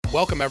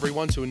Welcome,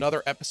 everyone, to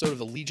another episode of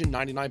the Legion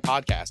 99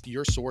 podcast,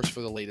 your source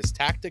for the latest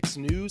tactics,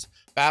 news,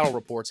 battle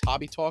reports,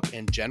 hobby talk,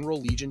 and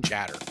general Legion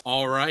chatter.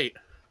 All right.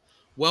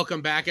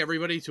 Welcome back,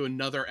 everybody, to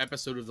another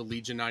episode of the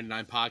Legion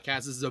 99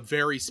 podcast. This is a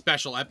very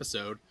special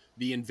episode,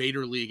 the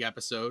Invader League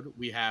episode.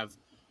 We have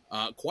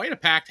quite a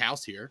packed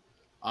house here.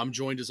 I'm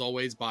joined, as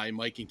always, by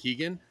Mike and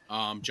Keegan.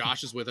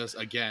 Josh is with us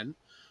again.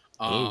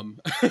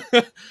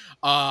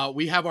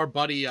 We have our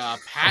buddy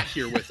Pat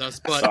here with us,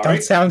 but Sorry.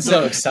 Don't sound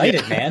so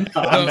excited, man.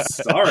 I'm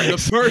sorry.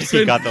 The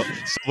person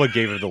someone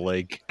gave him the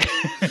leg.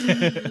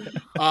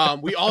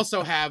 we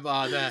also have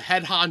the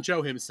head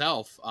honcho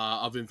himself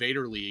of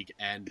Invader League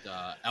and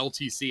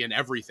LTC and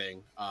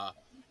everything.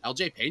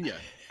 LJ Pena,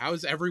 how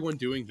is everyone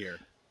doing here?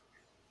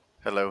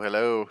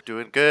 Hello.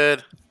 Doing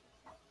good.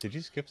 Did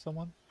you skip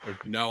someone?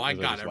 No, I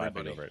got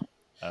everybody. Over it?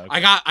 Okay.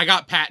 I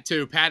got Pat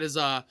too. Pat is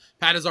our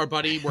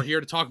buddy. We're here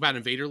to talk about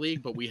Invader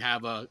League, but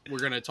we're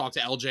gonna talk to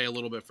LJ a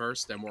little bit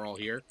first, and we're all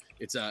here.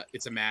 It's a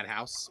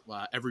madhouse.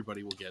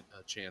 Everybody will get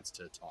a chance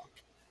to talk.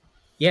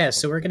 Yeah,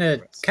 so we're going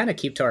to kind of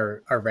keep to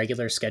our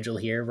regular schedule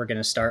here. We're going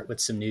to start with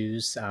some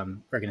news.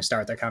 We're going to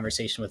start with our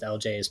conversation with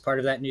LJ as part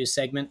of that news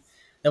segment.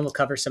 Then we'll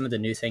cover some of the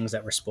new things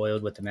that were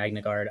spoiled with the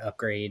Magna Guard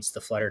upgrades, the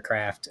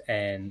Fluttercraft,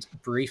 and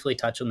briefly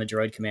touch on the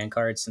droid command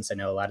cards, since I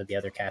know a lot of the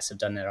other casts have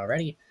done that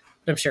already.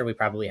 But I'm sure we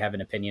probably have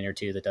an opinion or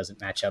two that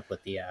doesn't match up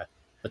with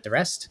the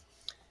rest.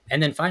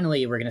 And then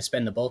finally, we're going to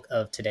spend the bulk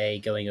of today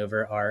going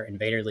over our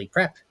Invader League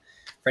prep.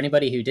 For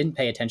anybody who didn't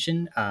pay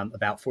attention,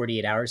 about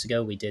 48 hours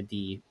ago, we did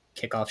the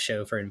kickoff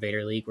show for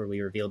Invader League where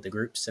we revealed the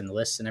groups and the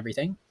lists and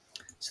everything.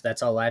 So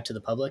that's all live to the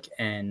public,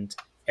 and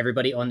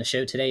everybody on the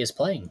show today is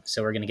playing.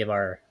 So we're going to give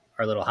our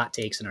little hot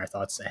takes and our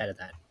thoughts ahead of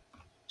that.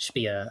 Should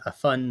be a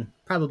fun,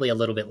 probably a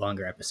little bit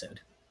longer episode.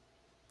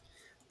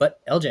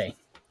 But LJ,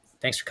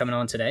 thanks for coming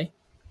on today.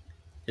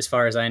 As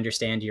far as I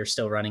understand, you're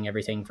still running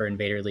everything for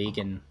Invader League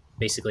and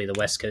basically the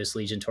West Coast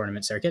Legion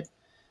tournament circuit.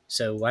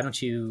 So why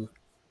don't you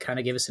kind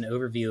of give us an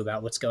overview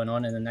about what's going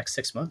on in the next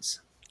 6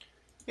 months?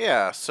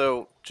 Yeah,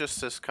 so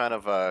just as kind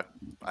of a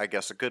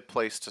good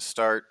place to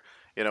start,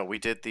 we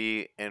did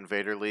the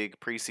Invader League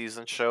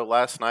preseason show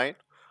last night.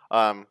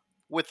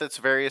 With its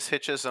various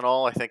hitches and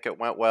all, I think it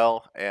went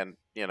well, and,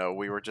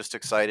 we were just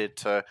excited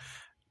to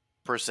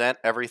present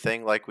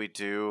everything like we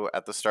do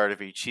at the start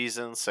of each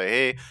season. Say,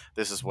 hey,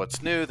 this is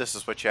what's new, this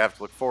is what you have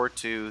to look forward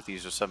to,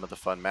 these are some of the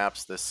fun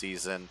maps this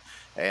season,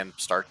 and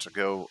start to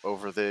go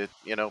over the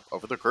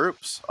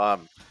groups.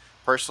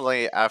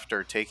 Personally,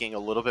 after taking a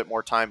little bit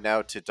more time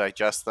now to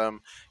digest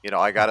them,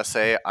 I gotta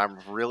say I'm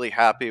really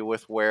happy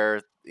with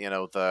where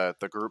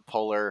the group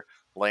polar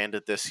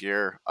landed this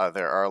year.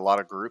 There are a lot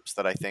of groups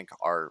that I think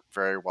are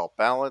very well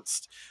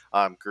balanced,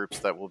 groups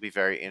that will be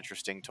very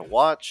interesting to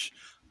watch,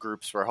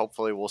 groups where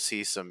hopefully we'll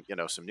see some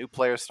new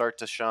players start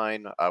to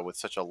shine, with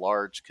such a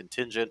large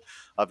contingent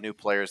of new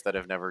players that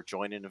have never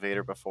joined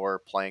Invader before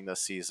playing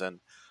this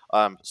season.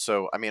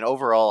 So I mean,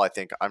 overall, I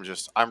think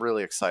I'm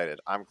really excited.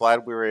 I'm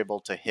glad we were able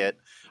to hit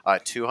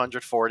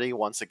 240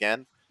 once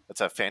again.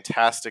 That's a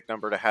fantastic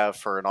number to have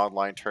for an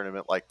online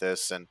tournament like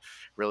this, and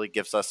really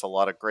gives us a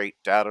lot of great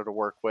data to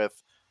work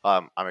with.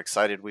 I'm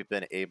excited we've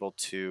been able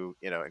to,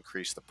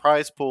 increase the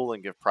prize pool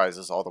and give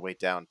prizes all the way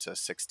down to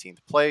 16th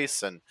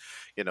place. And,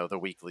 the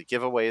weekly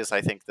giveaways,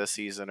 I think this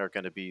season are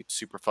going to be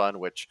super fun,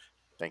 which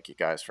thank you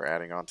guys for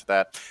adding on to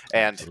that.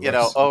 And,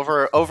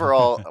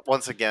 overall,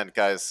 once again,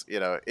 guys,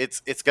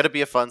 it's going to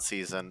be a fun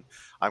season.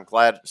 I'm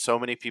glad so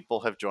many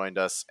people have joined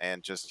us,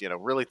 and just,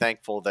 really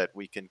thankful that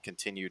we can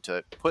continue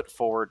to put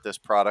forward this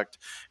product,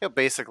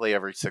 basically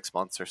every 6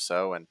 months or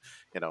so, and,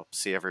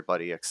 see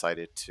everybody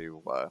excited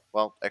to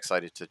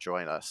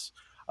join us.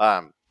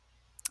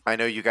 I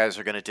know you guys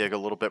are going to dig a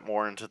little bit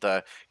more into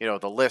the,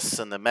 the lists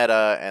and the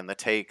meta and the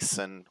takes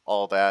and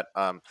all that.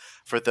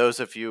 For those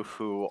of you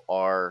who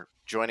are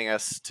joining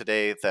us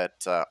today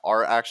that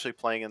are actually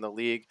playing in the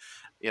league,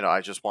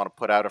 I just want to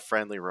put out a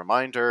friendly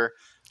reminder.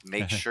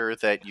 Make sure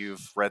that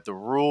you've read the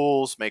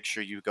rules. Make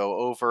sure you go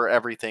over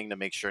everything to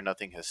make sure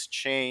nothing has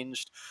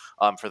changed.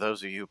 For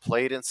those of you who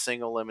played in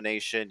single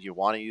elimination, you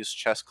want to use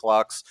chess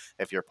clocks.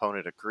 If your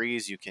opponent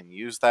agrees, you can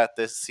use that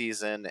this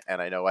season.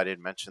 And I know I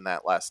didn't mention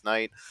that last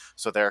night.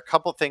 So there are a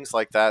couple things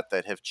like that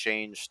have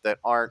changed that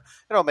aren't,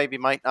 maybe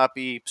might not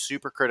be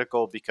super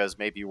critical because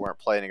maybe you weren't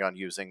planning on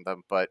using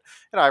them. But,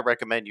 I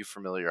recommend you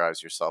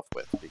familiarize yourself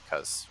with,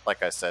 because,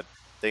 like I said,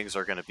 things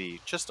are going to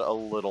be just a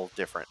little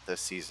different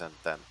this season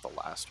than the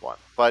last one.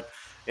 But,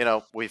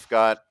 we've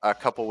got a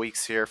couple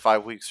weeks here,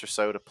 5 weeks or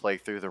so, to play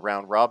through the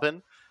round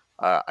robin.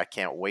 I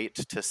can't wait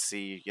to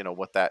see,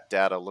 what that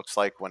data looks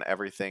like when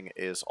everything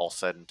is all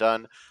said and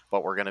done.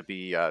 But we're going to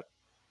be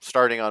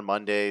starting on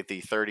Monday,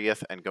 the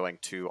 30th, and going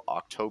to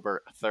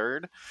October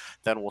 3rd.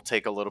 Then we'll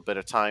take a little bit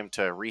of time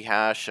to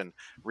rehash and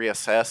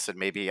reassess and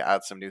maybe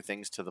add some new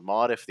things to the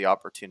mod if the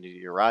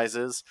opportunity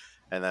arises.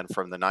 And then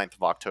from the 9th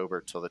of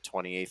October till the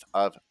 28th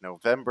of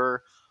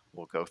November,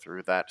 we'll go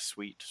through that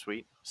sweet,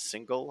 sweet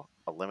single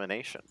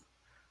elimination.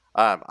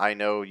 I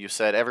know you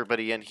said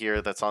everybody in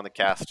here that's on the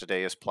cast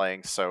today is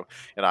playing, so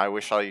I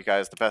wish all you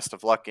guys the best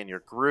of luck in your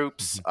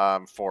groups.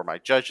 For my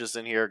judges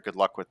in here, good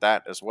luck with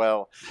that as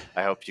well.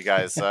 I hope you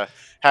guys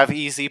have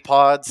easy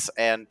pods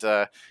and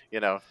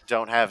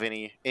don't have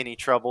any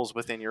troubles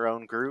within your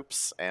own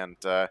groups. And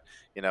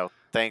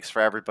thanks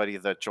for everybody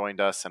that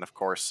joined us, and of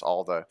course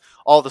all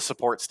the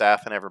support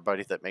staff and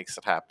everybody that makes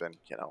it happen.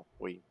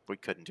 We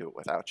couldn't do it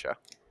without you.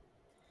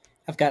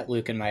 I've got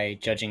Luke in my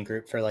judging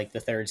group for like the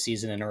third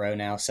season in a row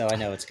now, so I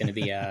know it's going to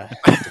be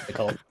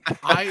difficult.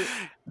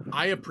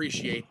 I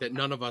appreciate that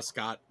none of us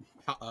got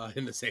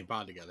in the same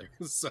pod together,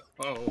 so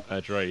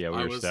That's right. Yeah,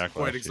 I was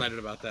quite excited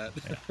about that.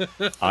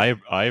 Yeah.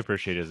 I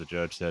appreciate as a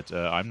judge that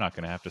I'm not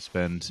going to have to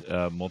spend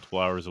multiple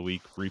hours a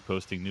week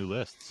reposting new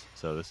lists.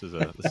 So this is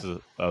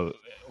a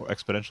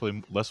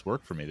exponentially less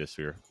work for me this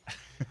year.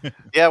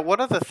 Yeah, one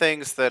of the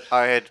things that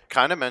I had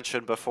kind of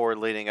mentioned before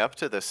leading up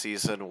to this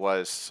season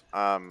was,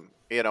 and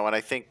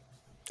I think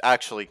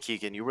actually,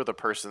 Keegan, you were the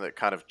person that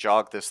kind of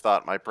jogged this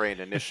thought in my brain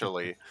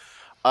initially.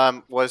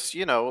 Was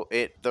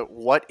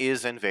what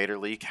is Invader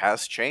League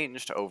has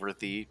changed over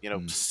the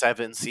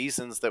 7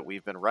 seasons that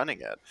we've been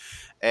running it,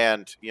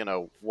 and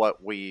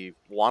what we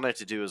wanted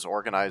to do as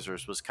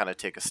organizers was kind of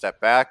take a step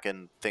back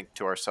and think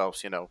to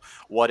ourselves,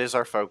 what is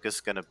our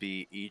focus going to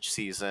be each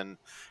season?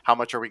 How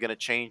much are we going to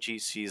change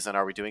each season?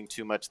 Are we doing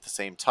too much at the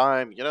same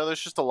time?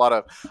 There's just a lot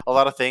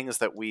of things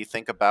that we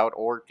think about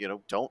or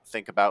don't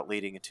think about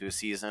leading into a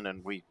season,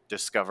 and we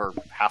discover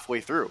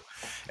halfway through.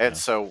 And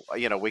so,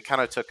 we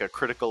kind of took a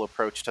critical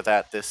approach to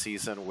that this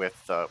season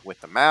with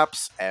the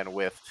maps and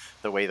with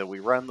the way that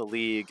we run the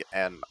league.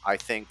 And I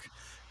think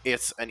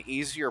it's an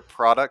easier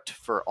product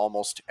for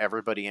almost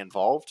everybody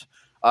involved.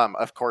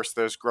 Of course,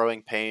 there's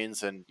growing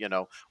pains, and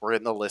we're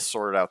in the list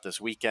sorted out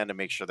this weekend to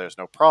make sure there's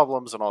no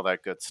problems and all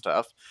that good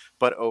stuff.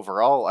 But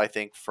overall, I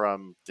think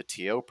from the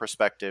TO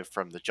perspective,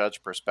 from the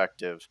judge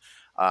perspective,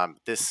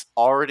 this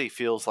already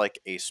feels like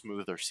a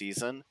smoother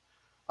season.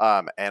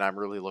 And I'm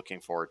really looking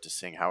forward to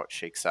seeing how it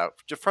shakes out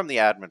just from the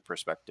admin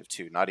perspective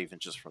too, not even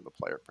just from the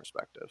player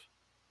perspective.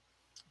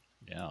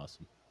 Yeah,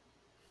 awesome.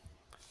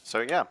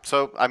 So yeah,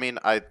 I mean,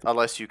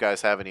 unless you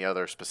guys have any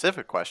other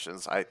specific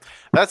questions,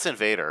 that's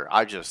Invader.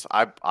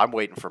 I'm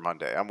waiting for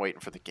Monday. I'm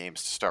waiting for the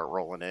games to start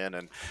rolling in,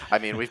 and I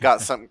mean, we've got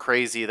something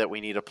crazy that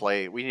we need to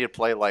play. We need to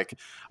play like,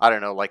 I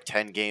don't know, like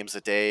 10 games a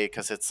day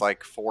because it's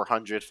like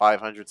 400,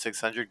 500,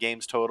 600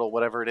 games total,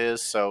 whatever it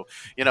is. So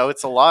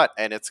it's a lot,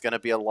 and it's going to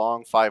be a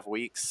long 5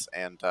 weeks,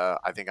 and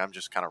I think I'm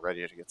just kind of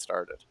ready to get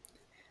started.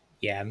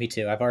 Yeah, me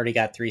too. I've already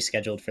got 3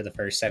 scheduled for the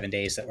first 7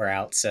 days that we're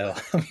out, so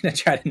I'm going to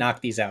try to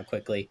knock these out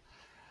quickly.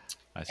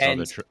 I saw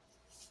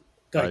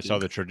the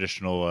Dean.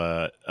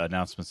 traditional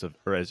announcements of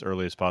or as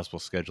early as possible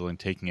scheduling,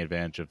 taking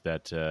advantage of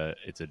that.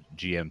 It's a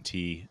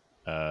GMT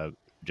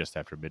just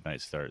after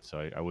midnight start,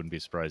 so I wouldn't be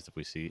surprised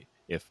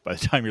if by the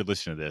time you're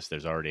listening to this,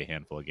 there's already a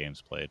handful of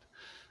games played.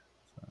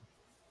 So.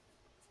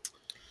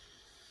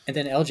 And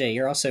then LJ,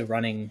 you're also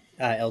running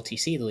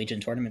LTC, the Legion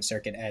Tournament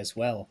Circuit, as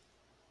well.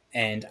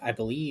 And I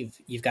believe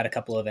you've got a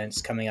couple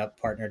events coming up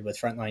partnered with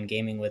Frontline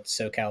Gaming with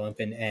SoCal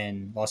Open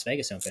and Las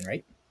Vegas Open,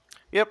 right?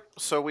 Yep.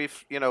 So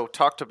we've,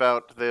 talked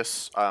about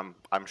this,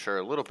 I'm sure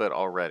a little bit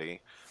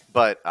already,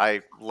 but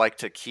I like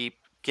to keep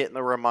getting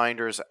the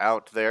reminders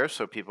out there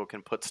so people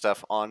can put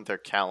stuff on their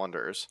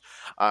calendars.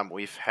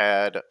 We've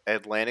had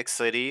Atlantic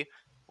City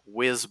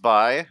whiz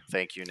by.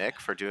 Thank you, Nick,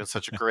 for doing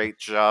such a great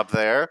job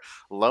there.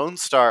 Lone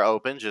Star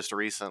Open just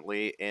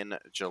recently in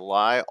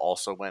July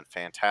also went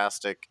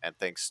fantastic, and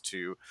thanks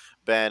to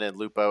Ben and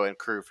Lupo and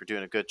crew for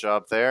doing a good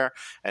job there.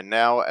 And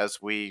now,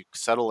 as we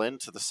settle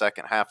into the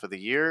second half of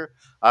the year,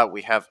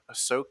 we have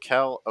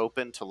SoCal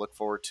Open to look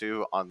forward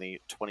to on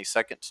the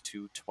 22nd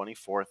to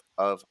 24th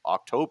of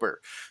October.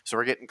 So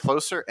we're getting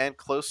closer and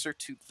closer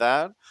to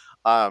that.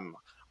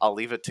 I'll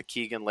leave it to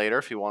Keegan later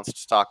if he wants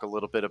to talk a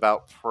little bit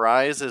about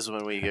prizes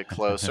when we get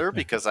closer,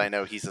 because I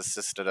know he's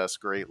assisted us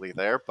greatly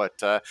there.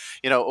 But,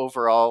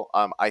 overall,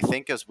 I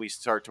think as we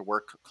start to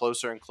work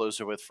closer and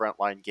closer with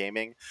Frontline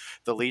Gaming,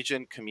 the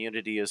Legion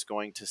community is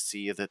going to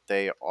see that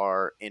they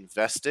are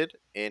invested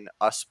in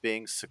us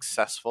being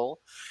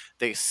successful.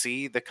 They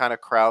see the kind of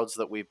crowds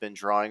that we've been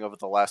drawing over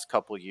the last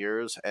couple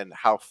years and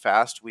how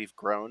fast we've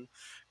grown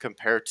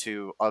compared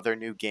to other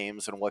new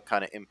games and what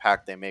kind of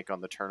impact they make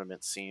on the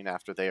tournament scene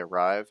after they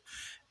arrive.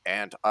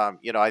 And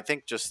I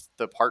think just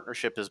the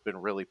partnership has been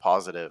really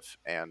positive,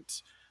 and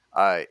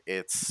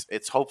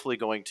it's hopefully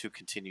going to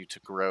continue to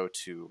grow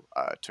to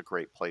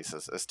great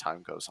places as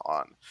time goes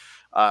on.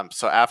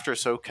 So after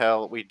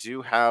SoCal, we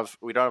don't have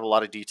a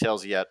lot of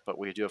details yet, but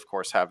we do of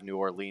course have New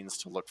Orleans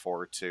to look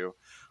forward to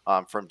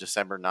from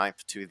December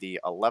 9th to the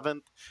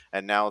 11th.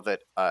 And now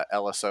that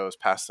LSO has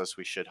passed us,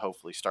 we should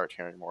hopefully start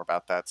hearing more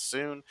about that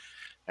soon.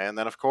 And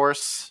then of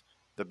course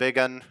the big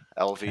one,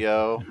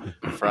 LVO,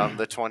 from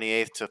the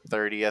 28th to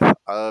 30th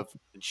of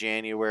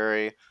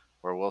January,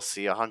 where we'll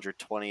see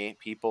 128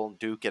 people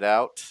duke it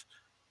out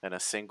in a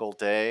single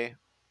day.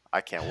 I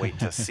can't wait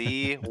to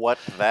see what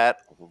that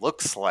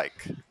looks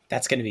like.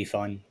 That's going to be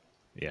fun.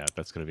 Yeah,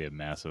 that's going to be a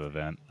massive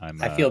event.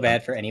 I feel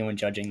bad for anyone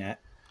judging that.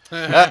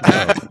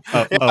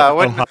 I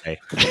wouldn't. Hi.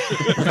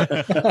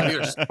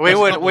 We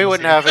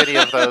wouldn't have any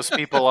of those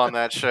people on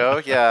that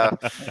show. Yeah.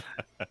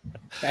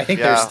 I think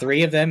there's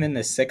 3 of them in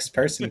the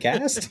 6-person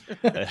cast.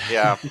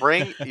 Yeah,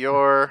 bring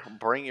your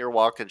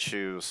walking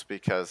shoes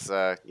because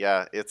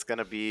it's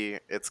gonna be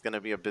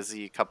a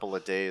busy couple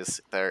of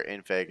days there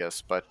in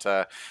Vegas. But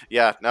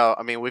no,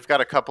 I mean we've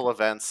got a couple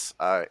events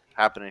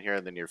happening here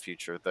in the near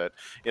future that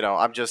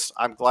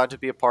I'm glad to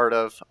be a part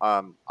of.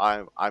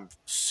 I'm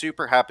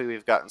super happy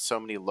we've gotten so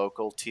many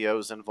local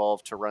TOs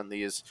involved to run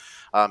these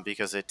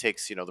because it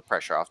takes the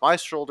pressure off my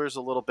shoulders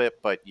a little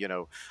bit. But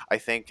I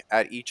think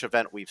at each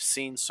event we've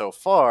seen so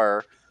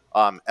far.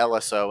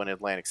 LSO in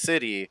Atlantic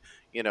City,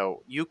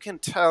 you can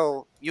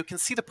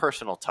see the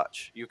personal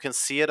touch. You can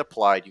see it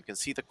applied. You can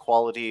see the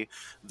quality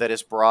that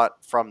is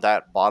brought from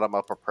that bottom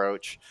up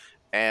approach.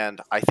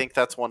 And I think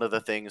that's one of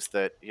the things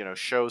that,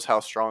 shows how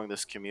strong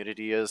this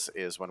community is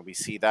when we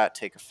see that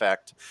take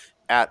effect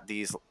at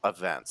these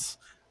events.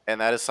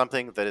 And that is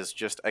something that is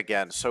just,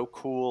 again, so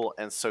cool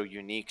and so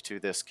unique to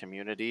this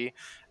community.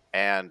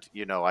 And,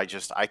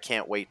 I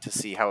can't wait to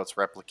see how it's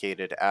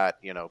replicated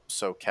at,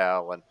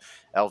 SoCal and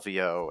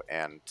LVO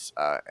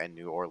and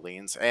New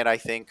Orleans. And I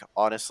think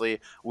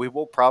honestly, we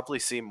will probably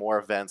see more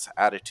events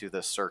added to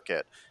this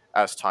circuit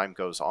as time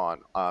goes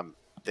on.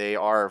 They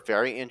are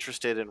very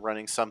interested in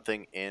running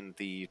something in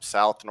the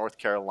South North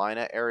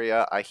Carolina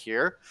area, I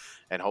hear,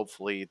 and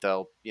hopefully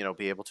they'll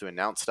be able to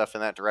announce stuff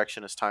in that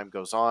direction as time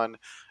goes on.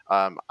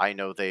 I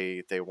know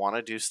they want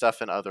to do stuff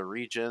in other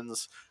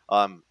regions.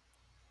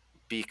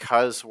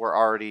 Because we're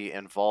already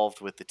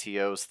involved with the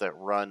TOs that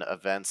run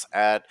events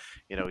at,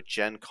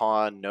 Gen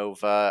Con,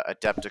 Nova,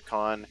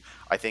 Adepticon,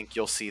 I think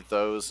you'll see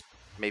those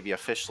maybe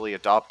officially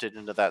adopted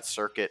into that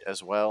circuit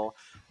as well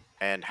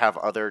and have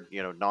other,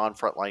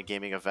 non-frontline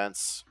gaming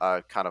events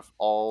kind of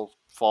all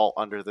fall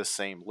under the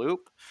same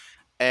loop.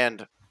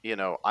 And,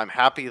 I'm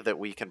happy that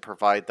we can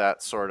provide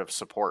that sort of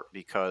support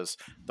because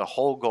the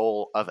whole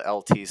goal of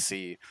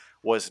LTC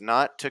was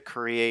not to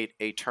create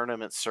a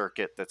tournament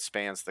circuit that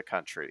spans the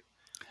country.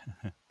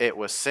 It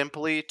was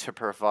simply to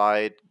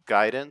provide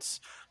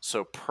guidance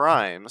so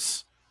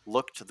primes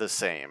looked the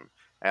same.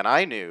 And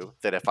I knew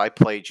that if I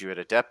played you at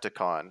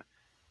Adepticon,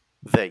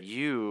 that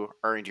you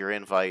earned your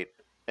invite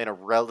in a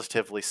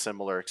relatively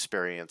similar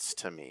experience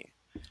to me.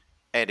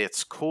 And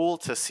it's cool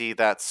to see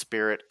that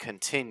spirit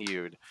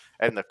continued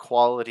and the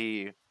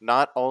quality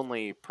not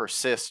only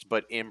persist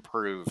but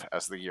improve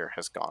as the year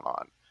has gone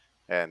on.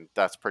 And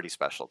that's pretty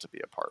special to be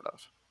a part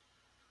of.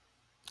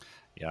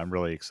 Yeah, I'm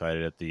really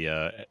excited at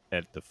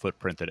the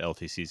footprint that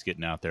LTC is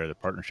getting out there, the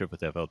partnership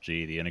with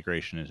FLG, the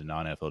integration into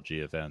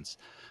non-FLG events.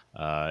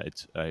 I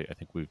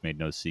think we've made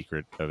no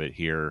secret of it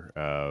here.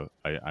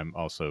 I'm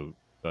also,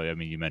 I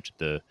mean, you mentioned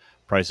the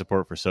prize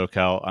support for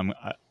SoCal.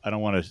 I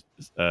don't want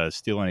to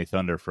steal any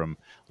thunder from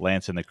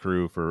Lance and the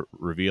crew for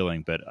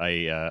revealing, but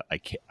I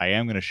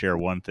am going to share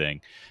one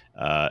thing.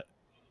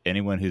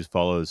 Anyone who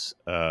follows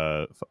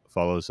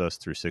us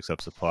through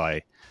 6UP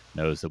Supply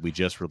knows that we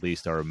just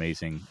released our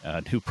amazing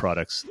new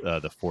products,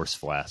 the Force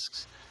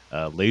Flasks,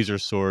 laser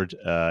sword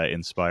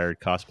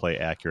inspired cosplay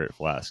accurate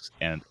flasks,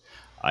 and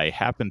I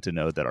happen to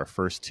know that our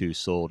first 2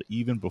 sold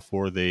even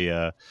before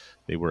they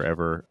were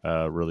ever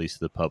released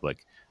to the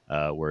public.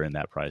 Were in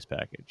that prize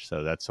package,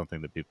 so that's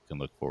something that people can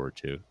look forward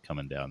to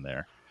coming down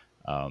there.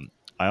 I'm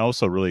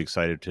also really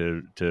excited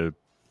to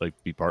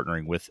be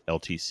partnering with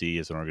LTC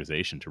as an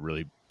organization to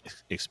really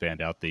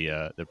expand out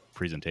the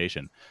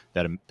presentation.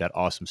 That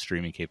awesome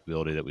streaming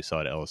capability that we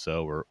saw at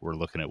LSO, we're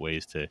looking at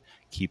ways to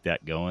keep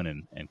that going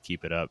and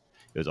keep it up.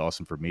 It was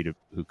awesome for me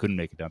who couldn't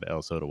make it down to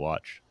LSO to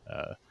watch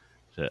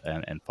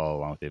and follow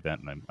along with the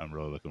event, and I'm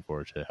really looking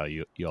forward to how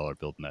you all are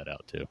building that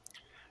out too.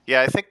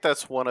 Yeah, I think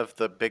that's one of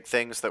the big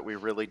things that we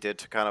really did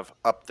to kind of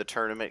up the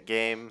tournament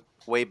game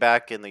way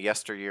back in the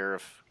yesteryear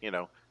of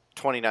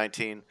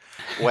 2019,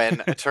 when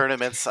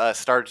tournaments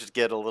started to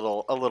get a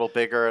little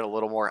bigger and a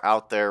little more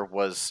out there.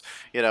 Was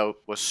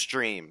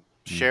stream,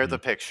 share the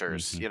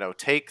pictures,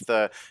 take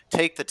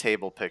the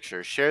table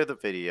pictures, share the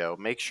video,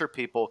 make sure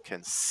people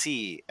can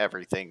see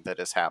everything that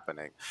is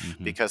happening,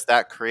 because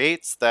that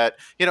creates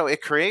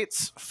it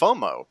creates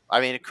FOMO.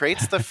 I mean, it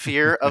creates the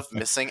fear of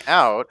missing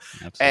out.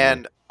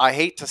 And I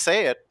hate to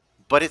say it,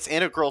 but it's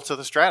integral to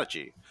the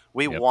strategy.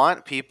 We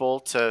want people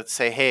to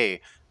say,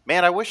 hey,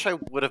 man, I wish I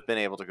would have been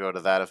able to go to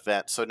that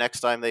event. So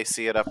next time they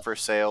see it up for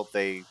sale,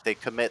 they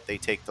commit, they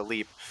take the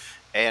leap,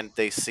 and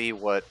they see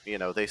what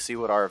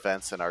our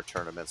events and our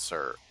tournaments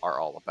are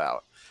all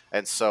about.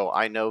 And so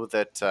I know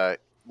that,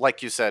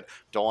 like you said,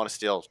 don't want to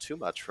steal too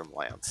much from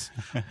Lance,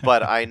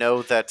 but I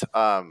know that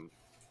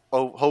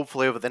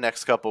hopefully over the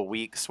next couple of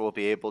weeks we'll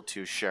be able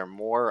to share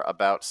more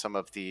about some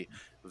of the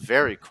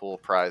very cool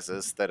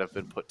prizes that have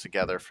been put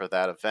together for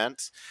that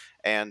event,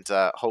 and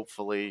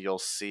hopefully you'll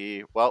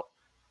see. Well,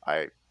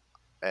 I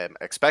am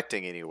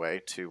expecting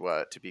anyway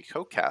to be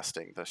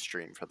co-casting the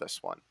stream for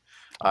this one.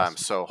 Awesome.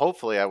 So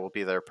hopefully I will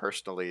be there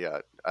personally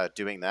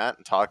doing that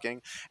and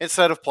talking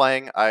instead of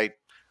playing.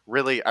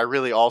 I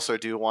really also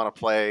do want to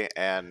play.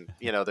 And,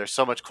 there's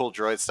so much cool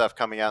droid stuff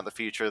coming out in the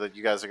future that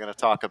you guys are going to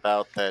talk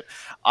about that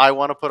I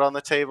want to put on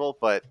the table.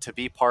 But to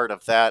be part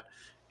of that,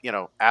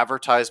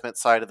 advertisement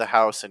side of the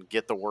house and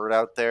get the word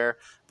out there,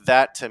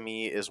 that to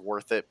me is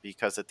worth it,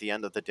 because at the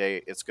end of the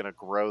day, it's going to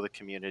grow the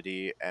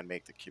community and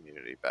make the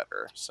community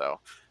better. So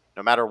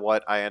no matter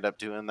what I end up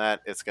doing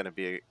that, it's going to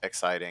be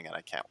exciting and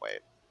I can't wait.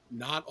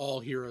 Not all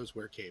heroes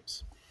wear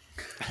capes.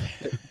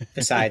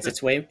 Besides,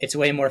 it's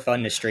way more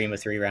fun to stream a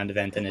 3-round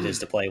event than it is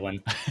to play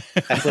one.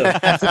 I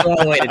flew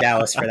all the way to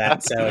Dallas for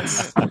that, so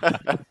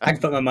I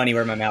can put my money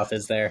where my mouth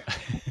is there.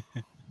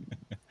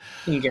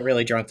 You can get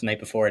really drunk the night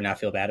before and not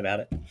feel bad about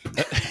it.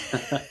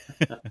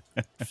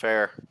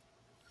 Fair.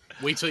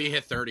 Wait till you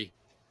hit 30.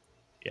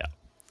 Yeah.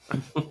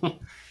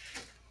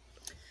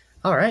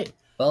 All right.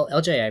 Well,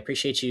 LJ, I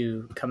appreciate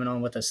you coming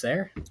on with us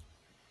there.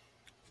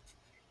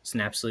 It's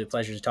an absolute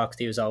pleasure to talk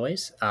with you as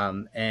always.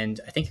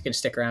 And I think you're going to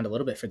stick around a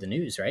little bit for the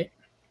news, right?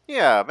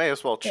 Yeah, may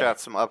as well chat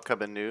some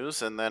upcoming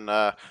news, and then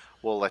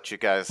we'll let you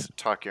guys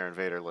talk your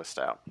invader list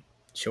out.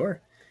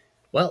 Sure.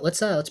 Well,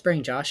 let's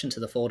bring Josh into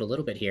the fold a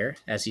little bit here,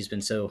 as he's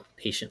been so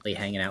patiently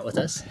hanging out with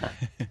us.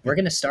 We're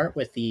going to start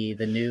with the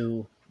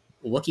new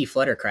Wookiee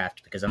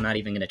Fluttercraft, because I'm not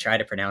even going to try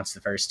to pronounce the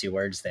first 2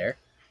 words there.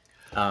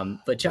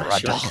 But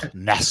Josh,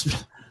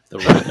 Nasp. The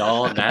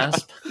Radal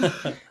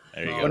Nasp.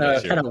 There you go.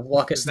 Want to kind of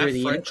walk us through the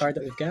unit card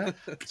that we've got?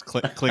 It's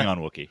Klingon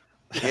Wookiee.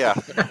 Yeah.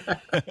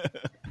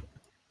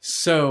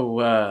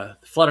 So,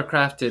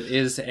 Fluttercraft, it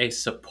is a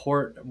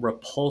support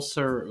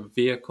repulsor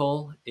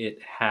vehicle.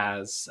 It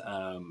has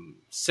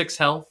 6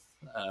 health,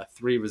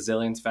 3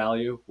 resilience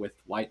value with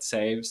white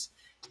saves.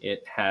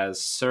 It has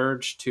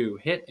surge to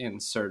hit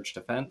and surge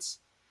defense.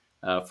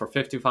 For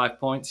 55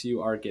 points,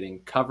 you are getting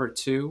cover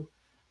 2,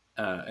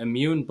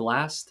 immune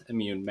blast,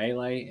 immune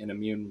melee, and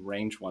immune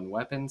range 1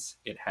 weapons.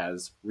 It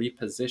has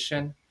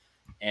reposition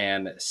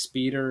and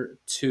speeder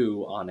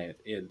 2 on it.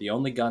 The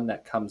only gun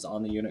that comes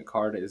on the unit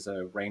card is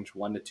a range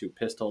 1 to 2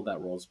 pistol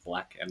that rolls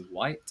black and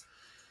white.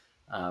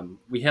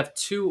 We have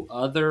 2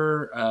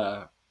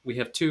 other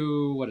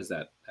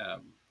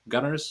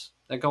gunners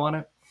that go on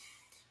it.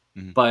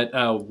 Mm-hmm. But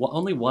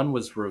only one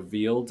was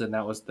revealed, and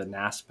that was the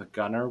NASP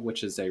gunner,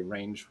 which is a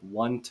range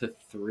 1 to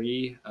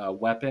 3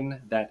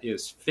 weapon that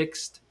is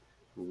fixed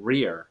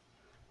rear,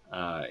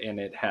 and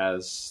it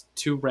has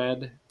 2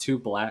 red, 2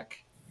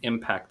 black,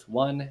 impact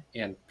 1,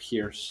 and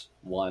pierce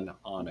 1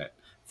 on it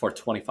for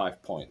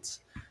 25 points.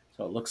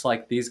 So it looks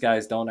like these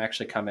guys don't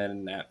actually come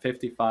in at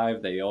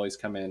 55; they always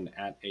come in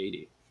at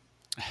 80.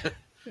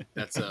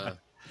 That's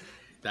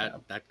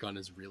that gun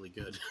is really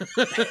good.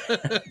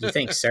 Do you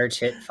think surge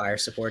hit fire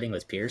supporting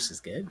with Pierce is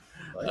good?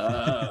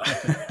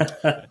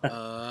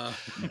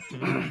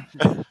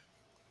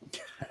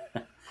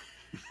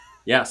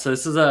 Yeah, so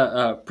this is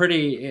a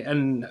pretty,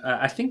 and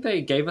I think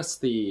they gave us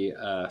the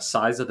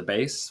size of the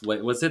base.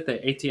 Was it the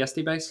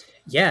ATST base?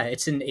 Yeah,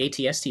 it's an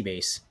ATST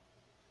base.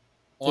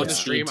 On the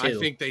stream, I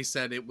think they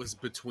said it was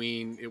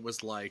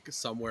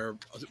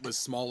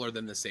smaller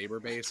than the Saber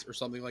base or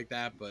something like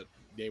that, but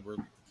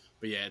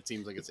yeah, it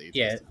seems like it's ATST.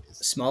 Yeah, base.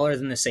 Smaller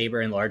than the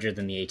Saber and larger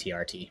than the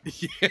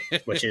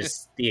ATRT, which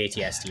is the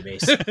ATST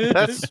base.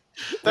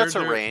 That's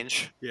a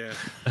range. Yeah.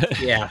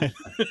 Yeah.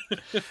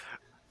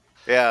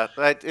 Yeah,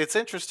 it's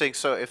interesting.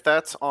 So if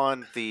that's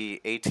on the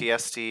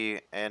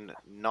ATST and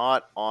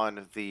not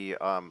on the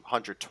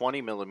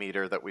 120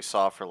 millimeter that we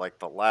saw for like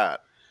the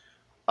LAT,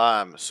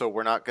 so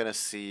we're not going to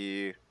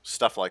see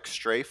stuff like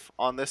strafe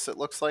on this, it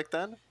looks like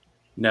then?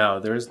 No,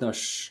 there is no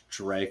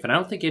strafe, and I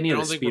don't think any of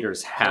the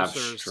speeders have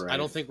strafe. I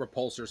don't think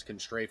repulsors can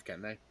strafe,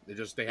 can they?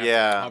 They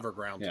have hover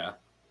ground. Yeah.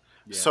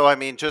 So I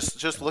mean,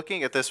 just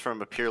looking at this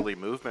from a purely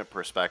movement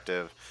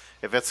perspective,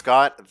 if it's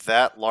got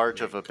that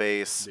large of a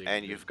base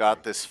and you've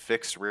got this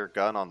fixed rear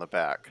gun on the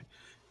back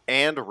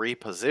and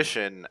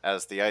reposition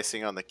as the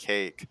icing on the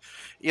cake,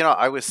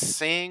 I was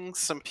seeing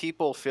some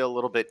people feel a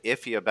little bit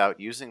iffy about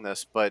using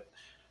this, but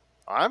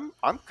I'm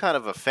kind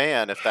of a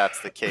fan if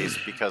that's the case,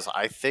 because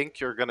I think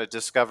you're going to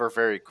discover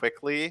very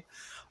quickly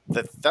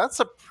that's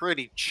a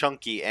pretty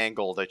chunky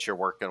angle that you're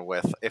working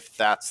with if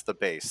that's the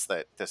base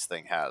that this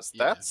thing has.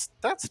 Yeah.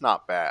 That's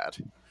not bad.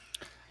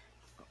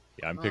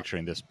 Yeah, I'm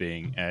picturing this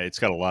being it's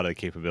got a lot of the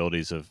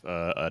capabilities of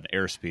an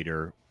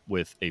airspeeder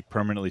with a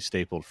permanently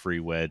stapled free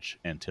wedge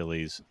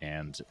Antilles,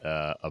 and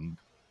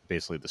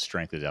basically the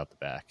strength is out the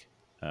back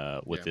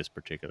with this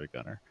particular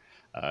gunner.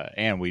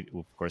 And we,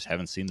 of course,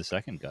 haven't seen the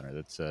second gunner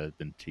that's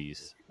been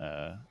teased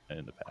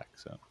in the pack.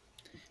 So,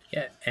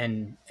 yeah,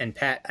 and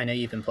Pat, I know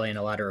you've been playing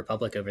a lot of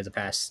Republic over the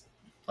past,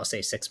 I'll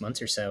say, 6 months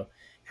or so.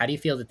 How do you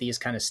feel that these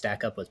kind of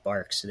stack up with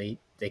Barks? Do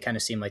they kind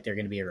of seem like they're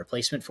going to be a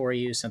replacement for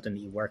you, something that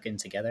you work in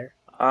together?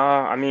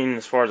 I mean,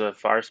 as far as a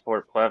fire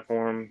support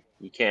platform,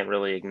 you can't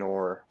really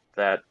ignore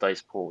that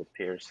dice pool with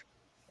Pierce.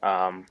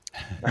 I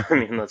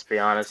mean, let's be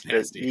honest.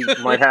 You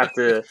might have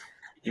to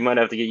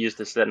get used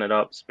to setting it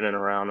up, spinning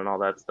around, and all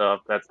that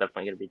stuff. That's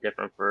definitely going to be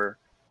different for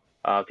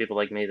people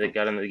like me that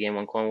got into the game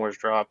when Clone Wars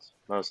dropped.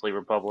 Mostly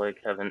Republic,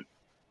 haven't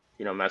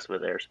messed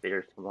with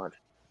airspeeders too much.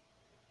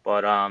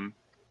 But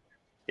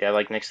Yeah,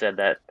 like Nick said,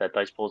 that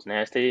dice pool is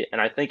nasty, and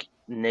I think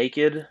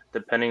naked,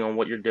 depending on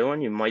what you're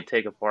doing, you might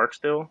take a bark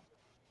still.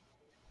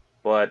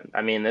 But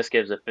I mean, this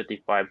gives a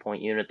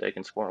 55-point unit that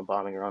can score a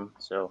bombing run,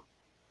 so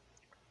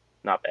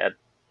not bad.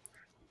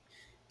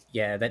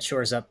 Yeah, that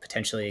shores up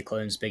potentially a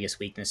clone's biggest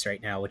weakness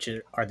right now, which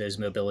are those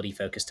mobility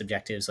focused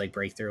objectives like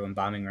breakthrough and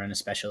bombing run,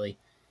 especially.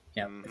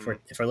 You know, Mm-hmm.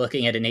 if we're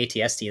looking at an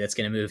ATST that's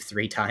going to move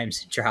 3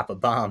 times and drop a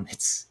bomb,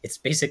 it's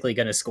basically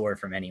going to score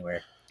from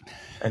anywhere.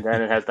 And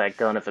then it has that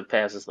gun if it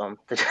passes them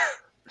to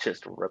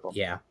just rip them.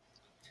 Yeah,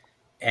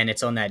 and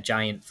it's on that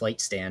giant flight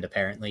stand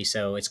apparently,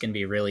 so it's going to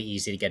be really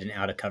easy to get an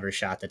out of cover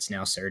shot that's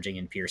now surging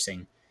and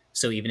piercing.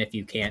 So even if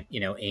you can't,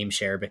 aim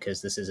share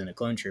because this isn't a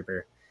clone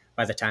trooper,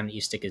 by the time that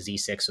you stick a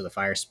Z6 with a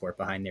fire sport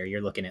behind there,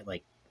 you're looking at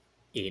like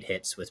 8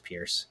 hits with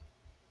pierce.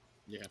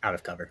 Yeah, out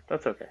of cover.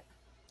 That's okay.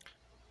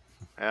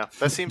 Yeah,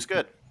 that seems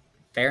good.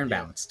 Fair and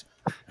balanced.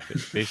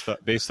 Based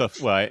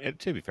off, well,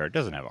 to be fair, it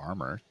doesn't have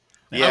armor.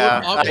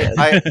 Yeah,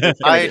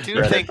 I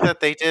do think that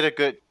they did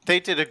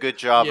a good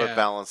job Yeah. of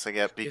balancing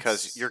it,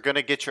 because you're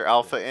gonna get your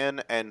alpha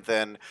in, and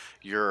then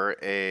you're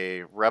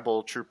a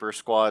rebel trooper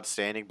squad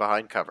standing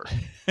behind cover.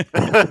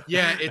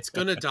 Yeah, it's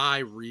gonna die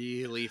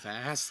really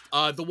fast.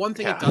 The one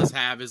thing it Yeah. does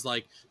have is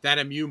like that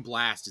immune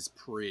blast is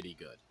pretty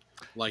good.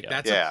 Like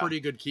that's Yeah. a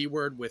pretty good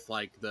keyword with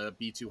like the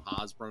B2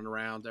 Haas running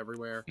around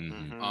everywhere.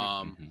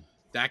 Mhm.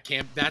 That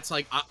camp, that's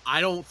like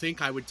I don't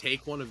think I would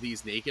take one of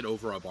these naked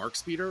over a bark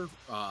speeder,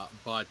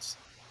 but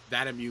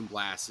that immune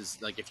blast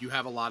is like if you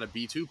have a lot of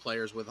B2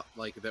 players with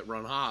like that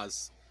run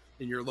Haas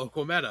in your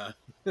local meta,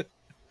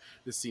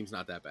 this seems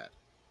not that bad.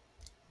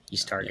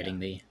 He's targeting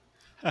me.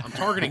 I'm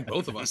targeting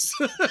both of us.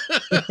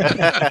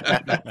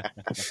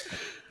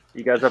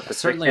 You guys up to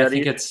Certainly, 6 I yet,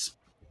 think Eve? it's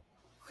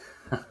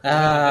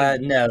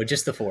No,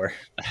 just the 4.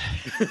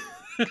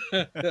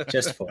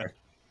 Just 4.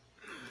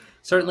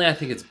 certainly I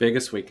think its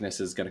biggest weakness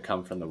is going to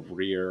come from the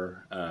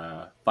rear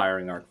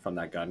firing arc from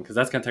that gun, because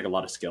that's going to take a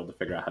lot of skill to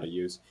figure out how to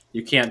use.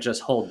 You can't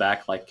just hold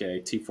back like a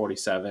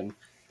T-47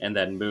 and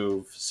then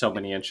move so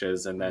many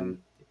inches and then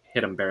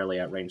hit them barely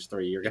at range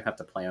 3. You're going to have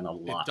to plan a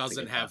lot. It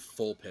doesn't to get have that.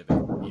 full pivot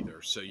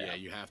either. So yeah,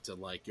 you have to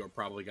like you're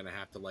probably gonna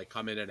have to like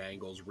come in at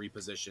angles,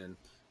 reposition,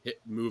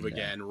 move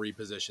again,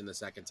 reposition the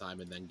second time,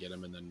 and then get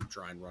them, and then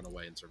try and run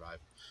away and survive.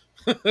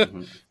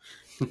 Mhm.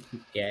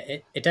 Yeah,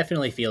 it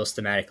definitely feels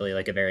thematically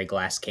like a very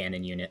glass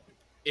cannon unit.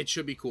 It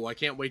should be cool. I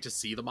can't wait to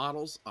see the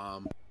models.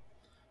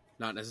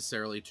 Not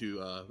necessarily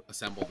to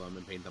assemble them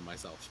and paint them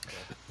myself.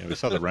 Yeah, we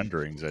saw the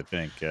renderings, I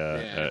think,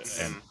 Yeah,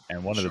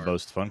 and one of the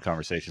most fun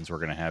conversations we're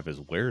going to have is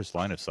where's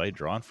line of sight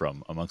drawn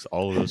from amongst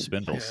all of those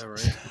spindles.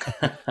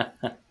 Yeah, right.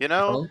 You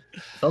know, Well,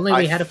 if only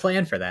we had a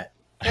plan for that.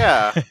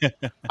 yeah,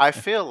 I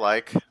feel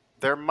like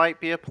there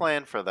might be a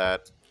plan for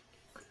that.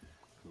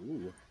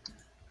 Ooh.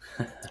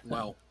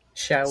 Well,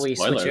 Shall we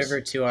switch Spoilers.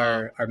 over to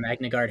our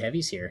Magna Guard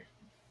heavies here?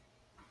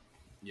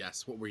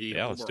 yes. What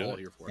Yeah, let's we're do all it.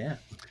 here for. Yeah.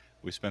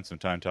 We spent some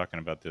time talking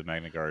about the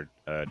Magna Guard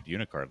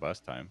unit card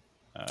last time,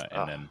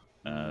 and then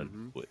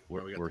Mhm. we're,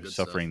 Well, we got the we're good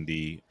suffering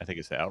I think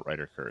it's the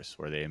Outrider curse,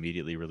 where they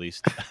immediately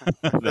released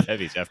the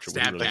heavies after we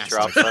Stab released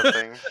bastard. Drop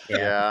something.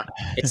 Yeah.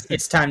 Yeah.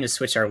 It's time to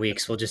switch our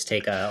weeks. We'll just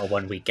take a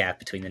 1 week gap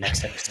between the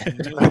next episode.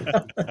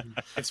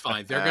 It's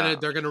fine. They're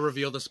Yeah. gonna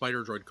reveal the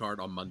Spider Droid card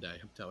on Monday.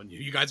 I'm telling you.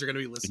 You guys are gonna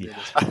be listening to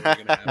this. We're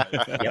gonna have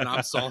it. And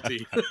I'm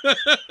salty.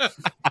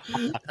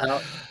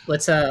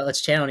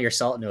 Let's channel your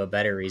salt into a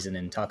better reason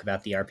and talk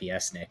about the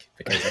RPS, Nick,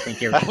 because I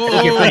think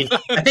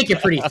you're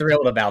pretty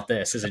thrilled about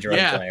this as a droid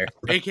Yeah. player.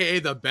 AKA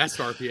the best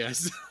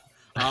RPS.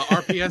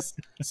 RPS.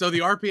 So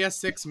the RPS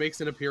 6 makes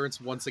an appearance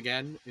once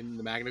again in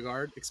the Magna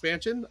Guard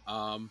expansion.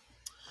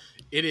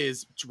 It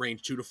is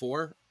range 2 to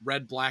 4,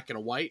 red, black, and a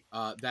white.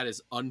 That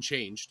is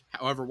unchanged.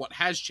 However, what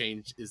has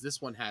changed is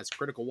this one has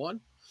critical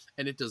 1,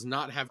 and it does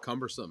not have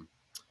cumbersome.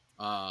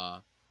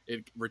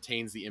 It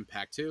retains the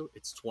impact 2.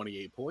 It's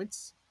 28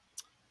 points.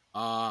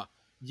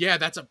 Yeah,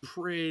 that's a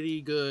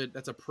pretty good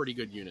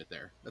unit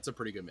there. That's a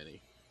pretty good mini.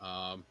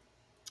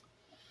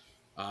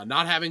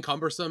 Not having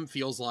cumbersome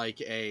feels like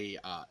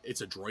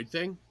it's a droid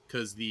thing,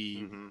 because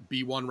the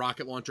B1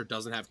 rocket launcher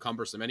doesn't have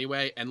cumbersome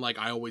anyway, and like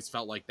I always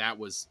felt like that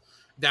was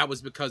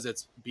because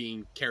it's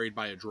being carried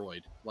by a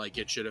droid. Like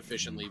it should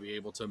efficiently be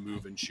able to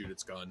move and shoot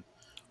its gun.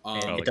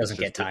 And it doesn't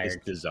get tired.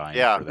 It's designed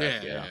Yeah. for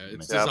that. Yeah, it's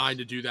Makes designed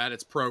to do that.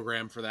 It's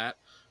programmed for that.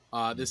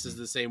 This is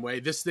the same way.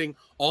 This thing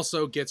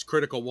also gets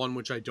critical 1,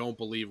 which I don't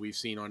believe we've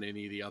seen on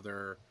any of the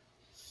other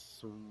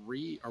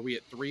 3. Are we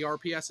at 3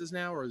 RPSs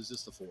now, or is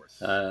this the 4th?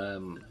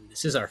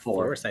 This is our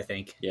 4th, I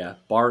think. Yeah,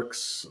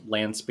 Barks,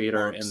 Land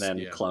Speeder, Barks, and then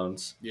yeah.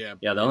 clones. Yeah.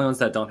 Yeah, the only ones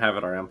that don't have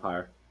it are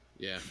Empire.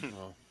 Yeah.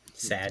 Well,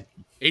 Sad.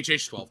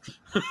 HH12.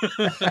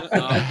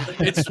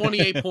 It's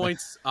 28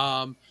 points.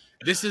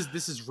 This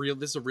is real.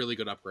 This is a really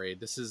good upgrade.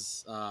 This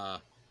is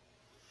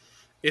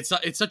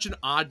it's such an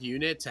odd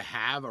unit to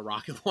have a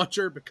rocket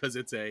launcher, because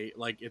it's a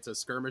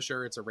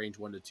skirmisher. It's a range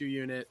 1 to 2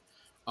 unit.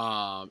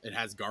 It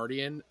has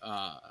Guardian.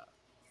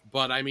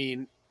 But I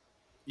mean,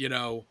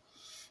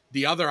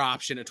 the other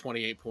option at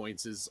 28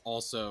 points is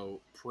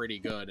also pretty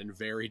good and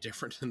very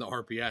different than the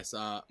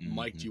RPS.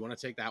 Mike, do you want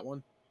to take that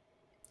one?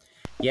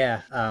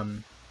 Yeah,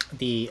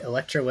 the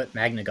Electro Whip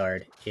Magna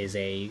Guard is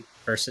a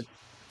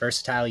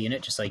versatile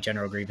unit, just like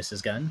General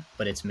Grievous's gun,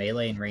 but it's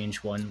melee and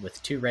range 1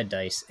 with 2 red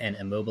dice and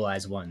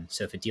immobilize 1.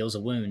 So if it deals a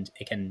wound,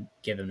 it can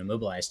give an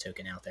immobilize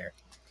token out there.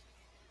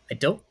 I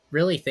don't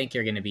really think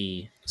you're going to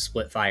be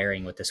split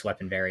firing with this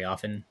weapon very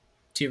often.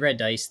 2 red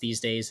dice these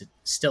days, it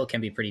still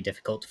can be pretty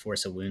difficult to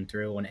force a wound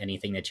through on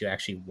anything that you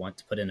actually want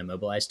to put an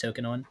immobilize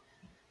token on.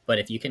 But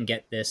if you can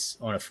get this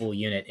on a full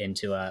unit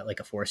into like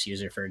a force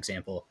user, for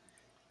example,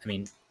 I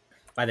mean,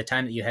 by the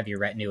time that you have your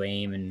retinue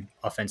aim and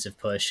offensive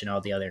push and all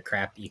the other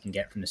crap that you can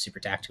get from the super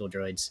tactical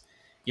droids,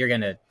 you're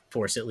going to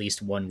force at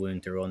least 1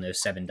 wound through on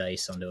those 7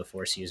 dice onto a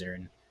force user.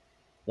 And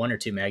 1 or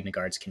 2 Magna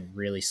Guards can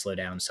really slow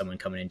down someone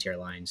coming into your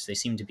lines. They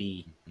seem to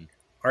be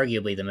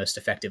arguably the most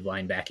effective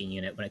line backing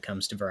unit when it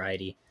comes to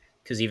variety,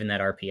 because even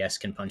that RPS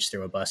can punch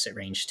through a bus at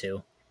range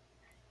 2.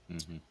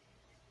 Mm-hmm.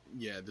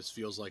 Yeah, this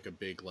feels like a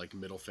big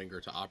middle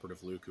finger to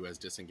Operative Luke, who has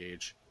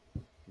disengage.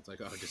 It's like,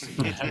 oh,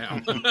 disengage now.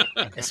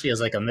 This feels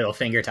like a middle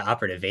finger to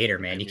Operative Vader,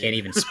 man. You can't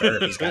even spur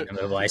if he's got an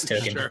immobilized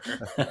token. Sure.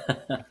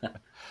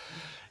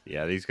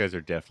 Yeah, these guys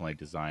are definitely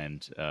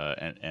designed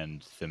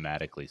and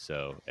thematically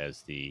so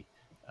as the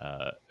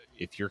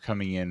if you're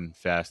coming in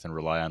fast and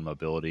rely on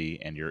mobility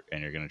and you're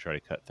going to try to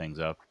cut things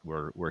up,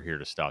 we're here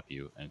to stop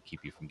you and keep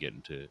you from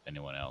getting to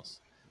anyone else.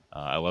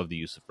 I love the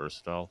use of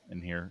versatile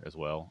in here as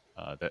well.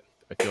 That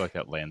I feel like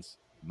that lands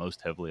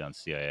most heavily on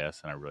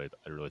CIS, and I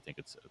really think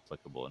it's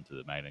applicable into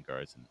the Magna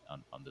Guards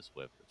and on this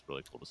whip. It's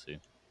really cool to see.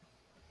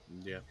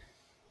 Yeah,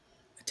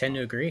 I tend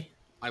to agree.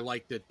 I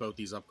like that both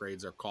these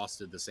upgrades are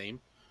costed the same.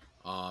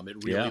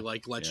 It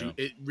really lets you.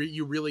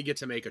 You really get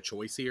to make a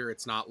choice here.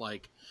 It's not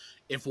like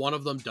if one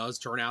of them does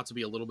turn out to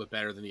be a little bit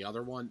better than the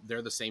other one,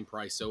 they're the same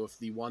price. So if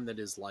the one that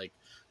is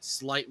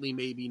slightly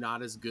maybe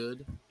not as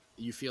good,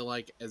 you feel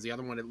like as the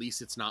other one, at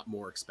least it's not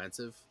more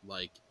expensive.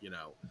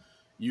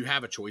 You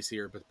have a choice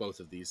here, but both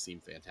of these seem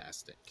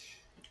fantastic.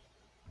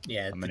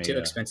 Yeah, the too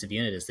expensive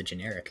unit is the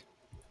generic.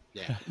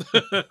 Yeah,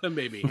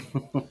 maybe.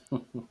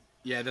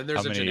 Yeah, then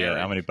there's a generic.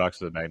 How many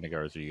boxes of Magna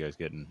Guards are you guys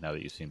getting now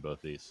that you've seen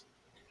both these?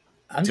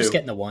 I'm just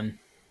getting the 1.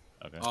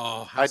 Okay.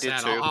 Oh, how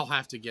sad! Did too. I'll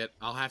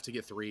have to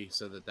get 3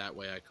 so that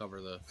way I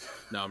cover the.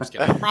 No, I'm just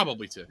kidding.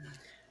 Probably 2.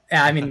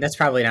 Yeah, I mean that's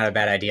probably not a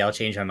bad idea. I'll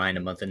change my mind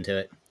a month into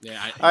it.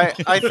 Yeah,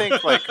 I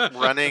think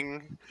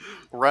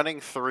running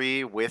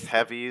 3 with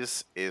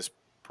heavies is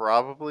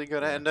probably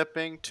going to end up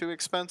being too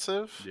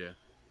expensive. Yeah.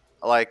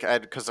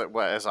 Because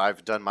as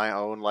I've done my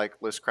own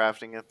list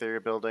crafting and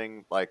theory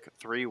building,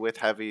 3 with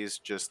heavies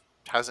just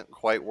hasn't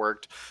quite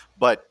worked.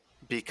 But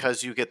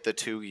because you get the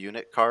 2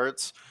 unit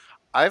cards,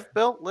 I've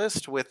built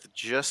lists with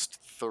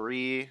just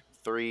 3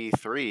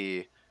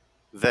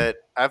 that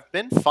have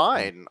been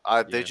fine.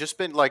 They've just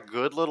been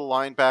good little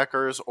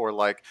linebackers,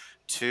 or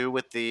 2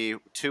 with the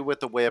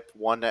whip,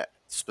 1 that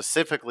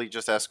specifically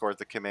just escort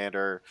the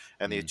commander,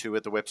 and the 2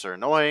 with the whips are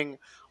annoying,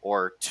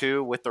 or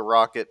 2 with the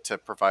rocket to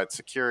provide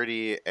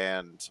security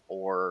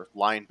or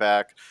line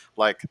back.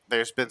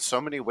 There's been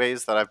so many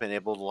ways that I've been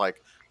able to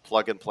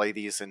plug and play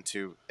these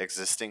into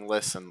existing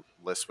lists and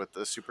lists with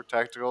the super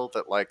tactical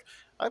that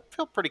I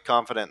feel pretty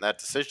confident in that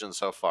decision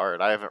so far,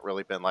 and I haven't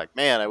really been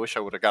man, I wish I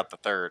would have got the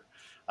 3rd.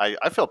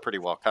 I feel pretty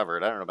well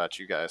covered. I don't know about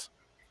you guys.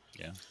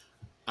 Yeah,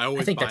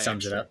 I think that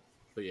sums it up.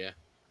 But yeah.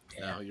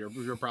 No,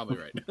 you're probably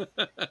right.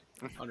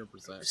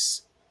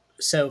 100%.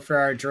 So for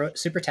our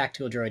super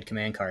tactical droid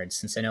command cards,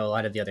 since I know a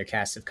lot of the other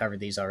casts have covered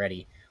these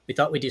already, we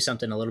thought we'd do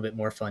something a little bit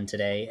more fun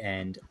today,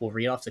 and we'll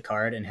read off the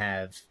card and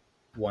have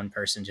one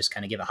person just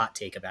kind of give a hot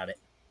take about it.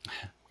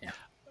 Yeah.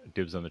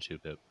 Dibs on the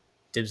 2-pip.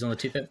 Dibs on the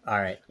 2-pip? All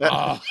right.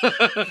 Oh.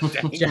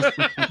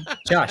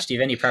 Josh, do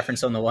you have any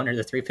preference on the 1 or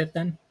the 3-pip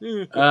then?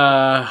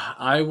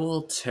 I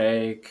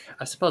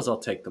suppose I'll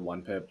take the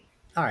 1-pip.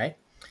 All right.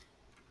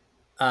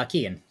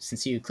 Keegan,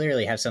 since you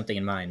clearly have something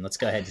in mind, let's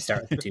go ahead and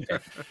start with the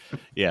 2-pip.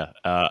 Yeah,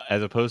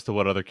 as opposed to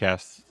what other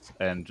casts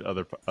and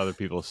other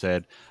people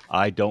said,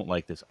 I don't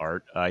like this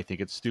art. I think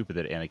it's stupid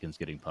that Anakin's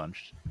getting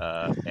punched,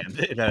 and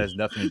that has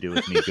nothing to do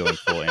with me going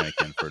full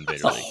Anakin for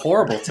Invader League.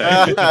 Horrible take.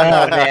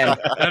 Oh man,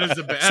 that is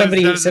a bad.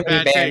 Somebody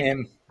ban take.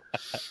 Him.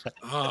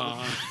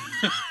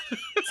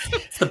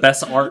 It's the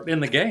best art in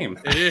the game.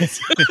 It is.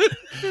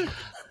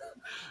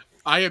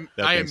 That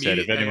being said,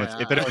 if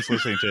anyone's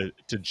listening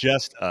to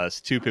just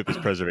us, 2-pip is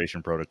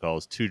preservation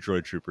protocols, 2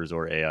 droid troopers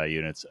or AI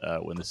units.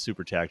 When the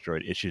super tac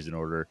droid issues an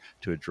order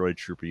to a droid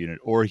trooper unit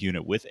or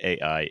unit with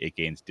AI, it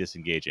gains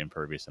disengage,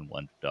 impervious, and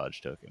 1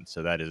 dodge token.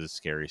 So that is a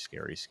scary,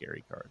 scary,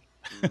 scary card.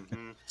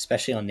 Mm-hmm.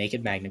 Especially on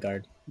Naked Magna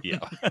Guard. Yeah.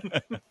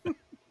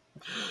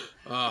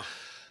 All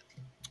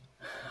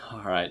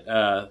right.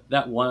 The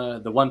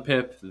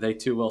 1-pip, they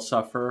too will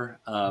suffer.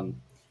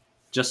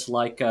 Just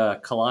like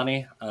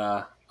Kalani,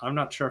 I'm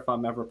not sure if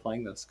I'm ever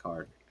playing this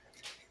card.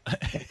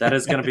 That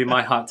is going to be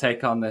my hot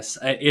take on this.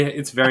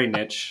 It's very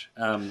niche.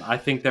 I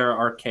think there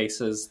are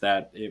cases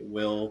that it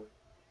will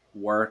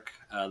work.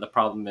 The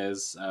problem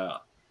is a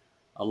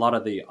lot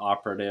of the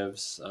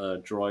operatives,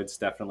 droids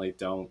definitely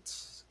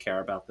don't care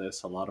about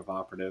this. A lot of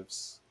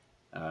operatives,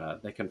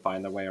 they can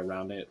find their way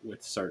around it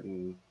with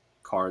certain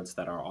cards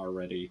that are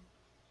already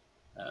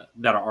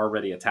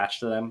attached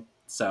to them.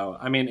 So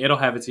I mean, it'll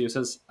have its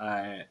uses.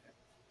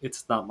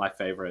 It's not my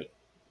favorite.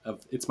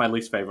 It's my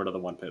least favorite of the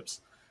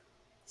 1-pips,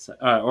 so,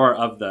 or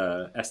of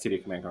the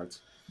STD command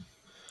cards.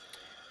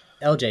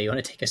 LJ, you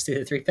want to take us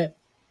through the 3-pip?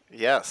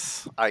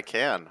 Yes, I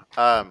can.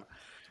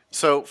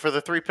 So for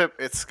the 3-pip,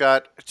 it's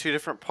got 2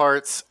 different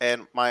parts,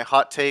 and my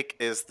hot take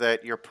is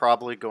that you're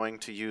probably going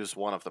to use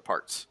one of the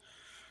parts.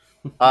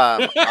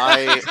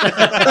 I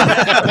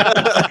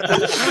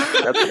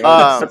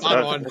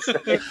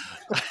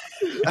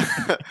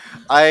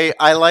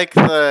I like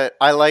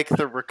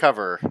the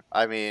recover.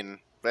 I mean,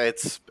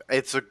 it's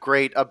a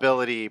great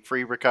ability.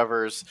 Free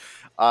recovers.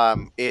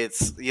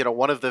 It's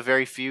one of the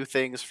very few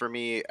things for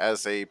me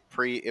as a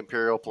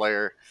pre-Imperial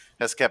player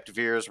has kept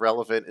Veers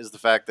relevant is the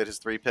fact that his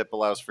 3-pip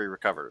allows free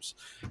recovers,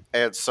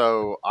 and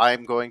so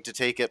I'm going to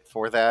take it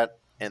for that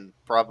and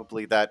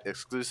probably that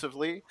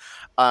exclusively.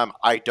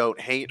 I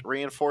don't hate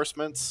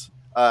reinforcements.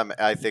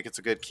 I think it's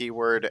a good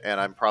keyword,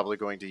 and I'm probably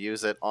going to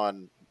use it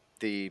on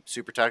the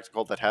super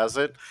tactical that has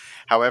it.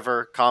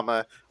 However,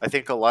 I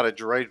think a lot of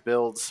droid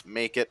builds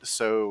make it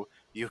so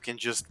you can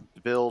just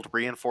build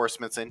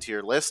reinforcements into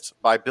your list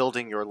by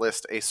building your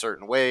list a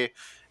certain way,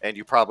 and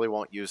you probably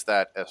won't use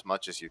that as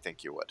much as you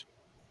think you would.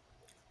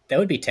 That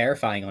would be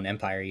terrifying on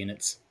Empire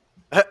units.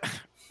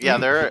 Yeah,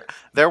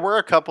 there were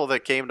a couple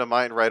that came to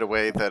mind right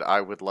away that I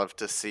would love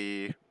to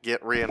see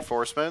get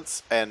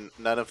reinforcements, and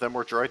none of them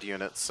were droid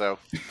units, so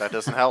that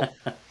doesn't help.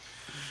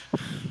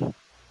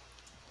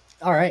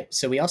 All right,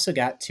 so we also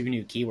got 2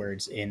 new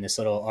keywords in this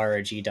little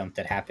RRG dump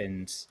that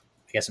happened,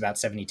 I guess, about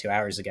 72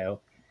 hours ago.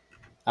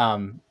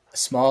 A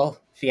small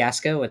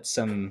fiasco with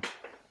some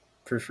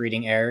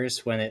proofreading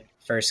errors when it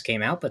first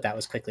came out, but that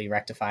was quickly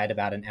rectified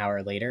about an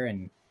hour later,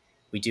 and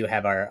we do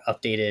have our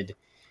updated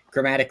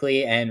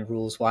grammatically and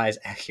rules-wise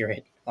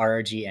accurate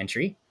RRG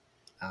entry.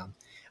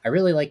 I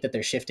really like that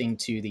they're shifting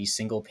to these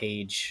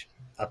single-page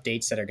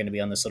updates that are going to be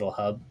on this little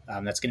hub.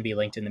 That's going to be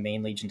linked in the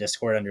main Legion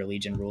Discord under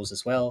Legion Rules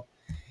as well.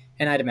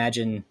 And I'd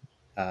imagine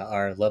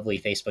our lovely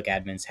Facebook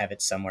admins have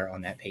it somewhere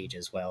on that page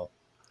as well.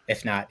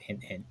 If not,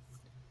 hint, hint.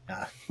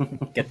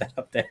 Get that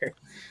up there.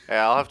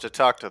 Yeah, I'll have to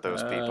talk to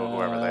those people,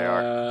 whoever they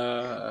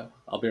are.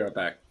 I'll be right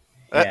back.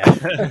 Yeah.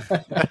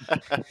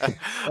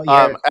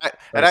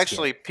 And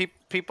actually,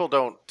 people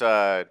don't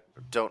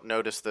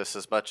notice this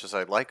as much as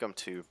I'd like them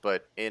to,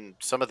 but in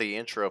some of the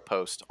intro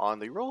posts on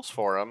the rules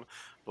forum,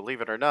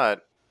 believe it or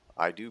not,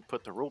 I do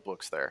put the rule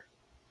books there.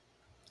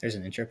 There's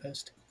an intro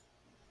post.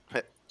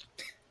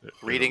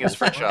 Reading is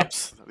for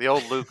chumps. The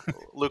old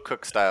Luke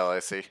Cook style, I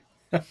see.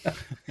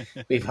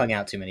 We've hung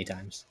out too many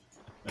times.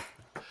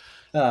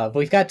 But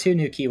we've got 2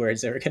 new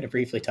keywords that we're going to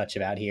briefly touch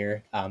about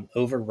here.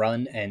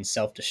 Overrun and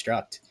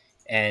self-destruct.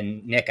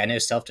 And Nick, I know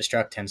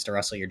self-destruct tends to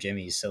rustle your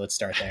jimmies, so let's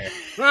start there.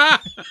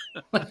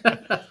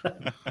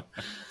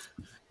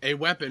 A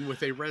weapon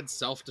with a red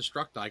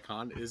self-destruct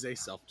icon is a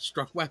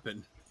self-destruct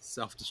weapon.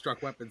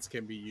 Self-destruct weapons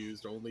can be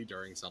used only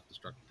during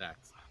self-destruct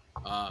attacks.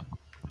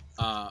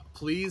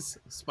 Please,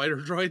 spider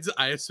droids,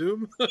 I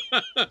assume.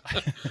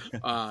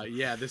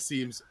 Yeah, this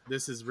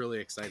is really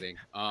exciting.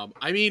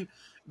 I mean,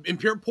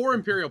 poor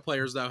Imperial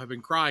players though have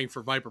been crying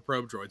for Viper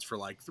probe droids for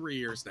like 3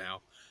 years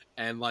now,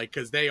 and like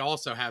because they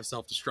also have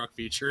self-destruct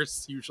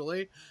features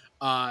usually.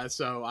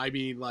 So I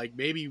mean, like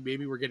maybe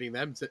we're getting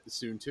them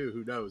soon too.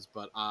 Who knows?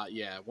 But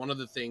yeah, one of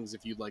the things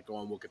if you like go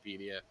on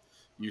Wikipedia,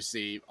 you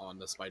see on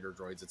the spider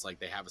droids, it's like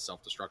they have a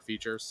self-destruct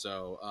feature.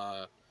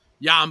 So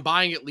yeah, I'm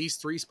buying at least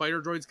 3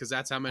 spider droids because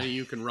that's how many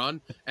you can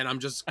run, and I'm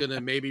just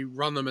gonna maybe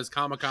run them as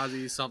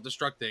kamikaze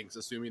self-destruct things,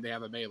 assuming they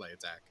have a melee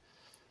attack.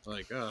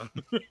 Like, I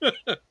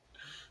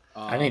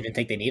don't even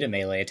think they need a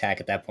melee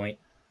attack at that point.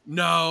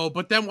 No,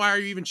 but then why are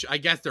you even? I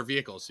guess they're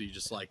vehicles, so you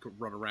just like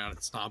run around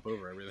and stomp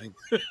over everything.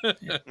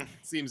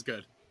 Seems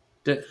good.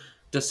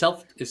 Is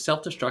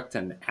self-destruct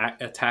an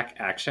attack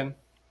action?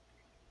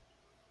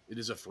 It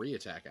is a free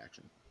attack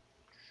action.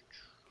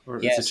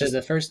 Yeah, so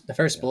the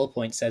first bullet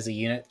point says a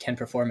unit can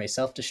perform a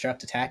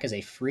self-destruct attack as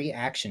a free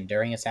action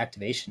during its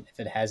activation if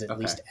it has at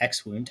least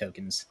X wound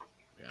tokens.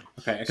 Yeah.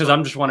 Okay, because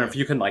I'm just wondering if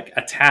you can like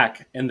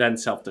attack and then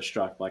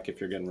self-destruct, like if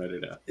you're getting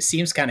ready to. It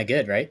seems kind of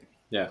good, right?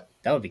 Yeah,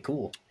 that would be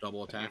cool.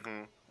 Double attack.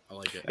 Mm-hmm. I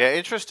like it. Yeah,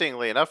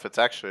 interestingly enough, it's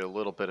actually a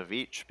little bit of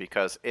each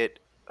because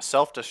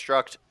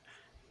self-destruct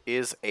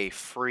is a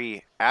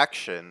free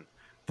action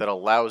that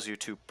allows you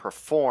to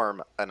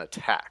perform an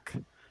attack.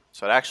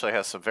 So it actually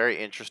has some very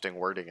interesting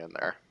wording in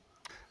there.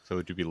 So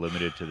would you be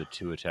limited to the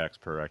 2 attacks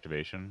per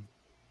activation?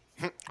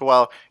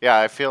 Well, yeah,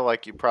 I feel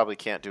like you probably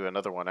can't do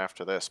another one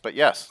after this, but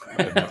yes.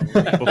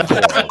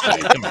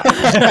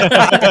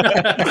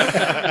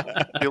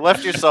 You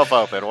left yourself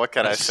open. What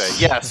can I say?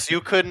 Yes,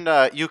 you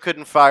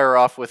couldn't fire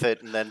off with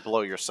it and then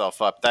blow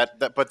yourself up.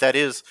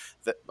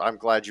 I'm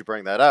glad you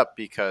bring that up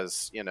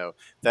because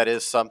that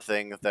is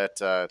something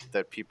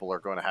that people are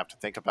going to have to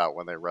think about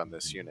when they run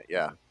this unit.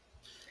 Yeah.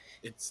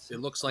 It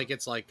looks like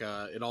it's like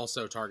it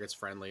also targets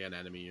friendly and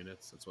enemy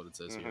units. That's what it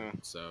says here.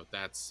 So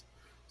that's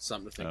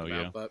something to think about.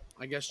 Yeah. But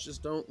I guess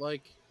just don't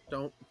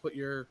put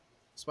your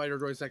spider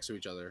droids next to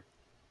each other.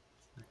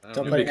 Don't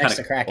It'd put be it next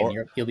to kinda-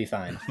 Kraken. You'll be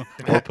fine.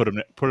 Or put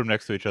them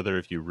next to each other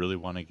if you really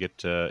want to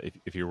get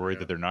if you're worried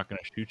that they're not going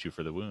to shoot you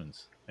for the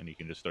wounds, and you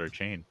can just start a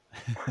chain.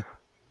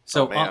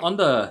 So Oh, man. on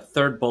the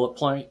third bullet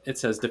point, it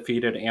says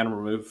defeated and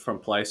removed from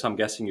play. So I'm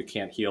guessing you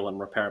can't heal and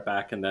repair it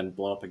back and then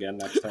blow up again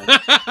next turn.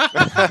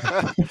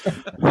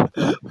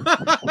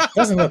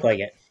 Doesn't look like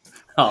it.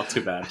 Oh,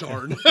 too bad.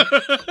 Darn.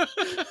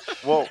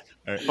 Well, All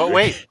right. but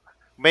wait,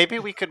 maybe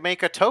we could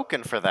make a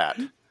token for that.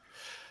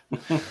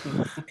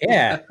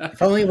 Yeah.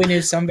 If only we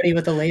knew somebody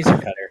with a laser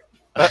cutter.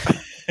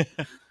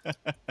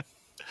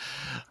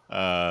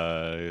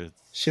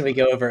 Should we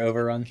go over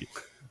Overrun?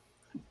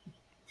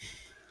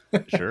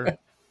 Sure.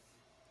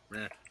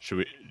 Yeah. Should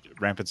we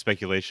rampant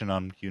speculation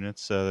on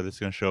units that it's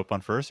going to show up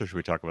on first, or should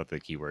we talk about the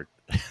keyword?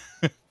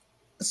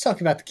 Let's talk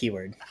about the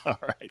keyword. All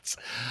right.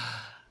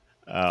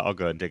 I'll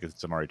go ahead and take it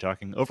since I'm already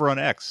talking. Overrun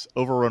X,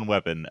 Overrun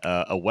Weapon.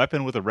 A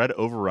weapon with a red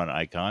Overrun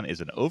icon is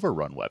an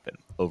Overrun weapon.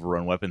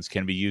 Overrun weapons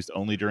can be used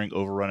only during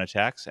Overrun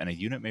attacks, and a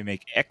unit may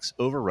make X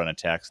Overrun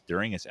attacks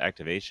during its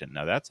activation.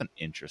 Now, that's an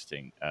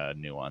interesting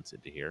nuance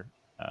into here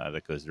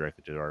that goes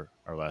directly to our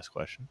last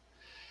question.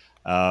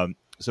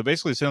 So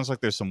basically, it sounds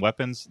like there's some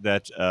weapons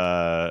that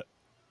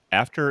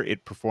after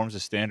it performs a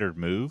standard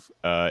move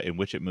in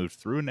which it moves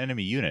through an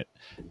enemy unit,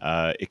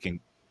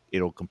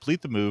 it'll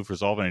complete the move,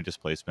 resolve any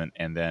displacement,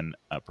 and then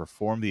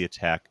perform the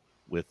attack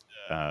with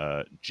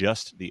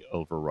just the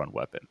Overrun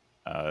weapon.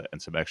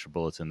 And some extra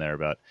bullets in there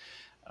about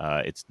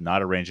it's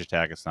not a range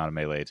attack, it's not a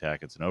melee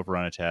attack, it's an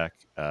Overrun attack.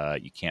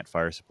 You can't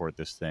fire support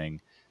this thing.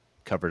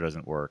 Cover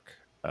doesn't work.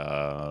 Did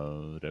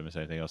I miss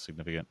anything else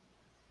significant?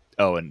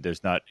 Oh, and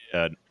there's not,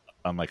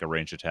 unlike a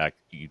range attack,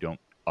 you don't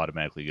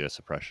automatically get a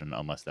suppression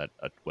unless that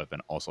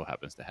weapon also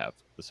happens to have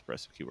the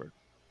suppressive keyword.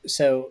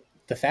 So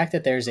the fact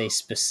that there's a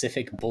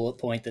specific bullet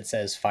point that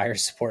says fire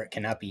support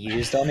cannot be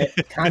used on it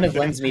kind of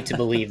lends me to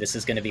believe this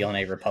is going to be on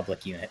a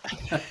Republic unit.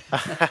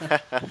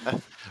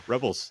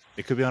 Rebels.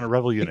 It could be on a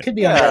Rebel unit. It could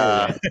be on a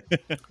Rebel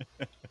unit.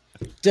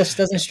 Just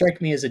doesn't strike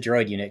me as a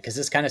droid unit because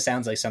this kind of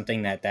sounds like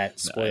something that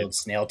spoiled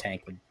snail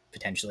tank would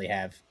potentially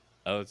have.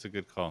 Oh, that's a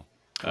good call.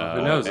 Who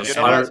knows? you The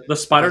know what?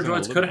 spider Doesn't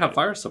droids look could like have it.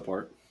 fire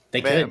support.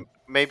 They Man, could.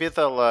 maybe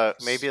they'll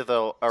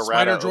Spider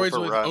errata droids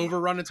with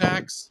overrun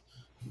attacks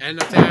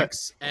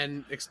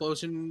and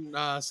explosion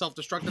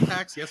self-destruct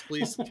attacks. Yes,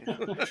 please.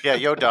 Yeah,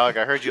 yo, dog.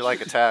 I heard you like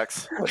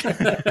attacks.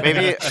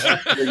 Maybe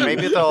they'll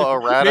Maybe you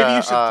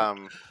errata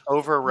should-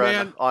 overrun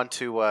Man.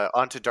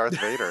 onto Darth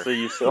Vader. So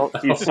you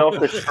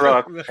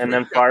self-destruct and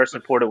then fire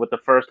support it with the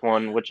first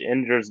one, which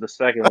injures the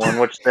second one,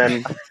 which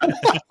then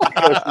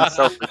goes to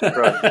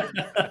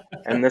self-destruct.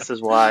 And this is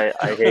why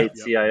I hate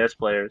CIS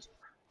players.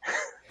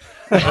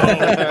 Oh,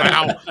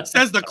 wow.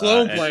 Says the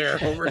clone and- player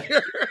over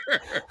here.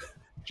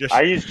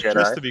 I use Jedi.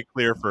 Just to be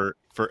clear for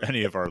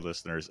any of our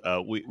listeners,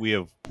 we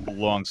have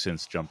long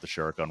since jumped the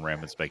shark on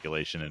rampant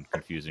speculation and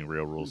confusing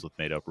real rules with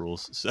made up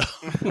rules. So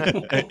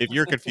if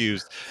you're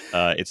confused,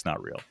 it's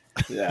not real.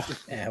 Yeah.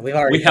 Yeah, we've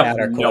already We put have out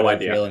our no quota of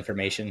idea. real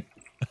information.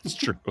 It's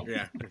true.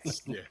 Yeah.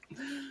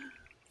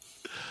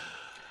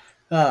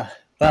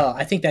 Well,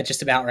 I think that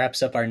just about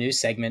wraps up our news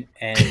segment,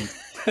 and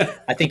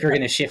I think we're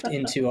going to shift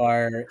into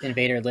our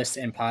invader list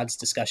and pods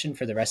discussion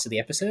for the rest of the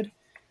episode.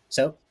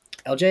 So,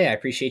 LJ, I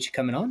appreciate you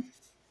coming on.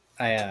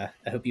 I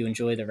hope you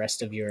enjoy the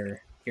rest of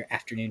your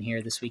afternoon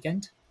here this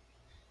weekend.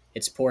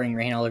 It's pouring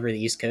rain all over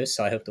the East Coast,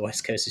 so I hope the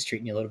West Coast is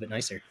treating you a little bit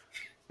nicer.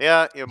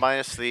 Yeah,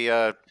 minus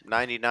the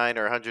 99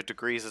 or 100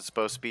 degrees it's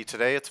supposed to be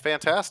today. It's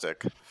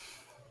fantastic.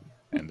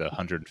 And the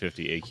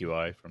 150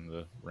 AQI from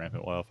the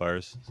rampant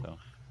wildfires. So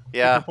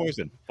Yeah.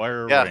 poison,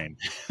 fire, or Yeah. rain.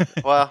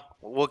 Well,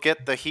 we'll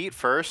get the heat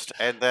first,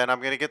 and then I'm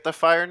going to get the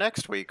fire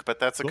next week. But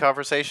that's a Cool.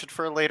 conversation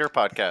for a later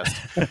podcast.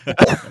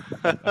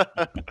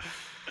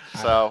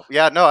 So,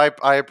 yeah, no,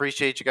 I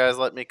appreciate you guys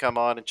letting me come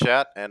on and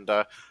chat, and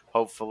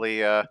hopefully,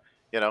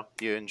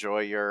 you enjoy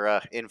your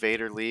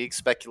Invader League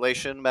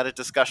speculation, meta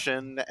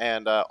discussion,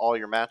 and all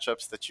your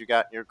matchups that you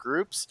got in your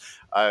groups.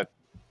 I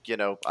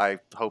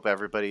hope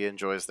everybody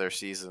enjoys their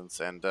seasons,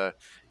 and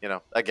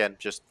again,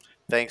 just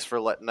thanks for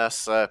letting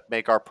us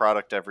make our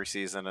product every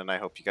season, and I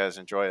hope you guys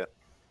enjoy it.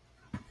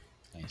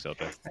 Thanks,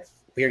 LJ.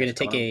 We are going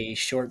to take a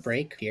short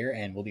break here,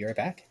 and we'll be right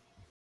back.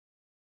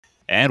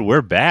 And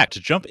we're back to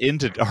jump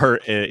into our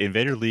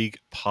Invader League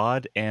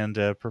pod and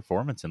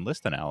performance and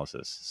list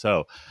analysis.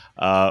 So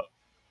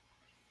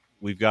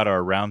we've got our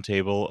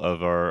roundtable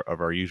of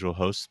our usual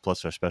hosts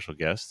plus our special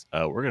guests.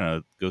 We're going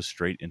to go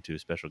straight into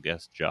special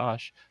guest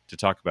Josh to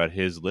talk about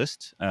his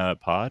list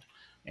pod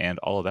and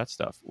all of that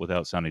stuff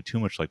without sounding too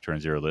much like Turn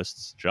Zero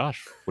lists.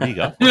 Josh, what do you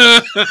got?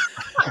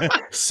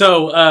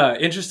 So,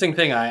 interesting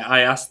thing. I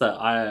asked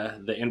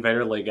the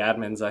Invader League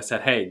admins. I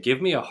said, "Hey, give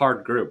me a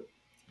hard group."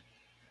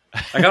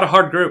 I got a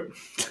hard group.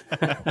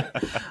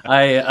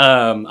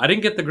 I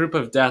didn't get the group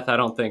of death, I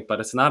don't think,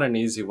 but it's not an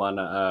easy one.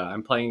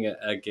 I'm playing it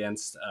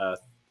against.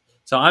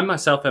 So I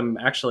myself am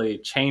actually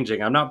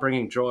changing. I'm not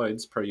bringing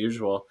droids per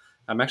usual.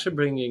 I'm actually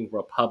bringing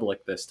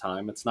Republic this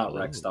time. It's not Oh.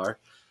 Rexstar.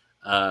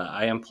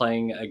 I am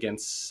playing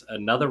against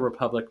another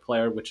Republic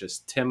player, which is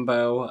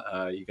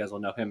Timbo. You guys will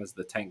know him as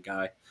the tank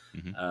guy.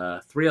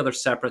 Mhm. 3 other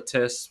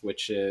Separatists,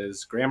 which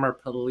is Grammar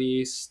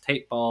Police,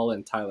 Tate Ball,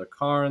 and Tyler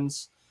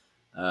Carnes.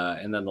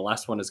 And then the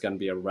last one is going to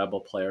be a Rebel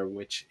player,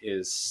 which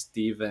is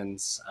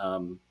Stevens.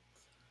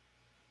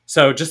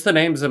 So just the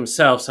names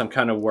themselves, I'm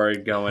kind of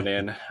worried going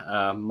in.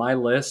 My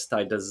list,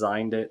 I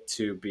designed it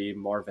to be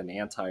more of an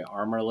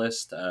anti-armor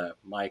list.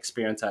 My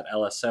experience at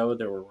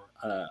LSO,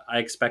 I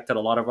expected a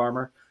lot of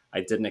armor.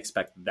 I didn't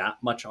expect that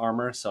much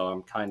armor, so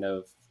I'm kind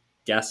of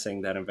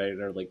guessing that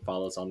Invader League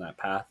follows on that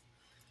path.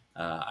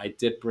 I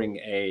did bring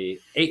a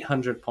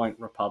 800 point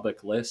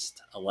Republic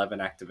list, 11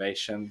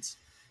 activations.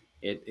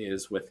 It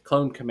is with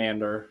Clone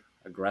Commander,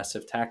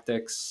 Aggressive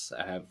Tactics.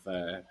 I have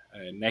a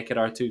Naked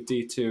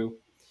R2D2,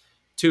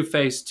 2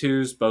 phase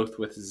 2s, both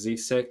with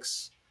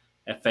Z6,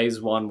 a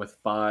phase 1 with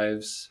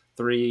 5s,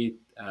 3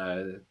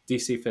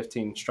 DC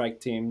 15 strike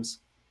teams.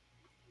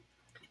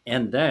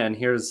 And then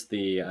here's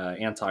the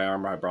anti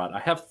armor I brought. I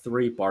have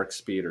 3 Bark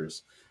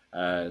Speeders.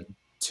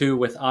 2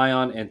 with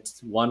Ion and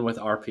 1 with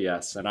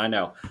RPS. And I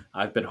know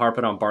I've been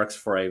harping on Barks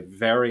for a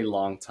very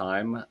long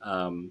time,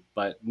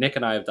 but Nick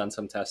and I have done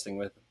some testing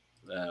with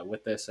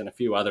this and a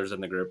few others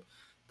in the group,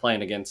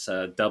 playing against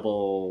a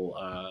double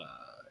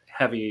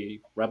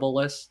heavy Rebel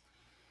list,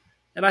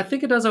 and I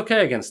think it does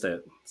okay against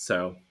it.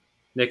 So,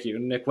 Nick,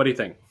 what do you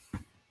think?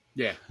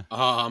 Yeah.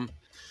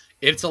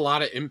 It's a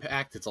lot of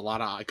impact. It's a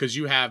lot of because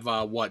you have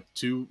one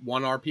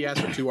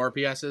RPS or 2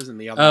 RPSs and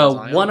the other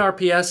one's Ion? 1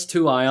 RPS,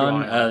 2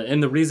 Ion. 2 Ion.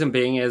 And the reason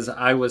being is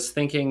I was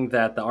thinking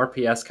that the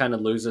RPS kind of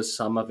loses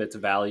some of its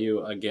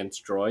value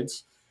against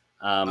droids.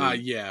 I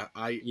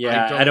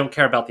don't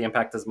care about the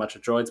impact as much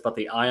of droids, but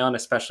the Ion,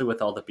 especially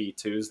with all the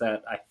B2s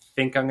that I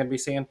think I'm going to be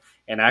seeing,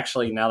 and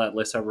actually now that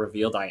lists are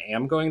revealed, I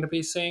am going to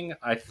be seeing.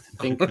 I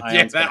think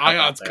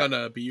Ion's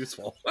gonna be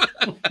useful.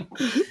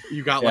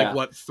 You got like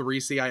what 3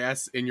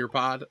 CIS in your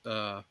pod?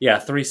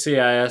 3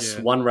 CIS,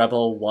 1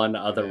 Rebel, 1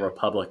 other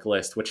Republic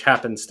list, which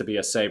happens to be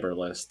a Saber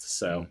list.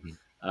 So.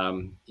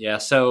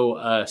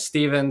 So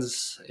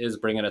Stevens is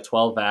bringing a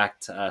 12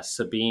 act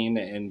Sabine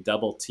in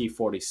double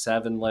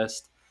T47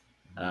 list.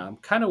 I'm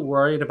kind of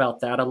worried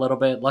about that a little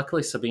bit.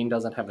 Luckily, Sabine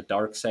doesn't have a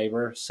dark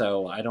saber,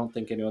 so I don't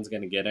think anyone's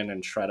going to get in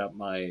and shred up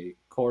my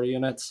core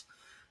units.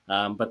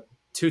 But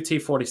 2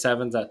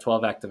 T47s at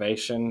 12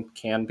 activation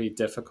can be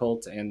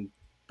difficult, and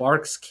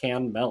Barks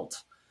can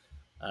melt.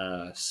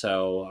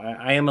 So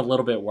I am a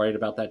little bit worried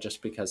about that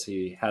just because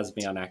he has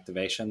me on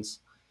activations.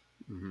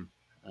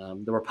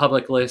 Mm-hmm. The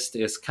Republic list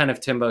is kind of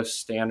Timbo's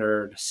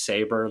standard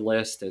Saber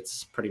list.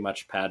 It's pretty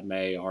much Padme,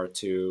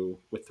 R2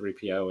 with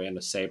 3PO and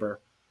a Saber.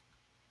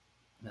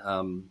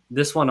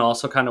 This one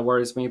also kind of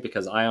worries me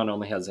because Ion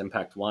only has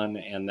Impact 1,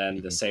 and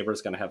then the Saber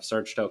is going to have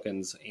Surge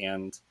tokens,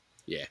 and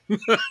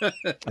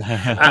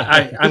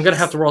I'm going to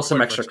have to roll some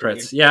extra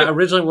crits. Yeah,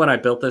 originally when I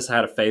built this, I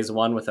had a phase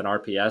 1 with an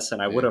RPS,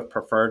 and I would have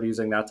preferred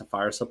using that to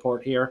fire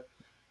support here.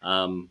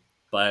 But,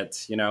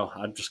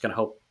 I'm just going to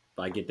hope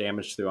I get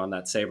damage through on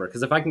that Saber,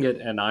 because if I can get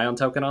an Ion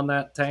token on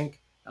that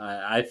tank,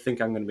 I think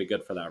I'm going to be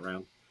good for that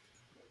round.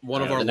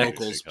 One of our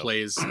locals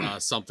plays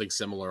something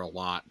similar a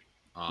lot.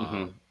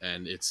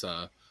 And it's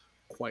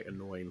quite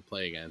annoying to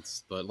play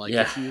against. But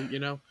if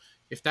you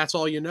if that's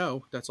all you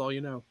know, that's all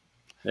you know.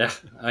 Yeah,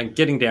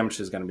 getting damage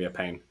is going to be a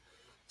pain.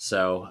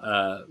 So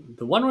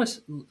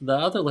the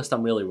other list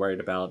I'm really worried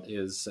about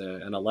is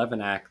an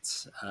 11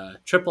 act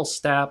triple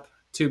stap,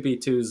 2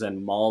 B2s,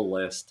 and Maul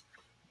list.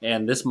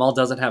 And this Maul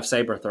doesn't have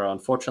Saber Throw.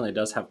 Unfortunately, it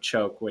does have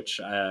Choke,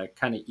 which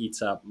kind of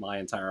eats up my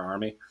entire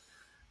army.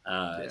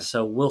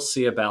 So we'll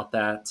see about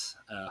that.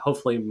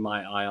 Hopefully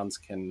my Ions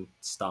can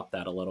stop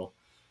that a little.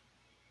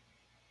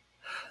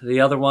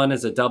 The other one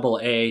is a double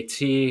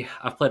AAT.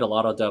 I've played a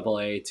lot of double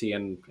AAT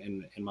in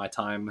my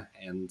time,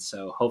 and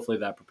so hopefully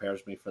that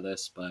prepares me for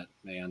this. But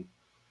man,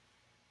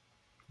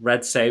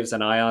 red saves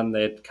and Ion,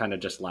 it kind of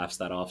just laughs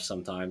that off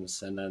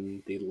sometimes. And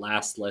then the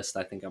last list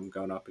I think I'm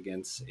going up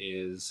against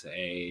is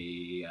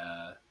a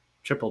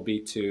triple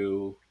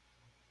B2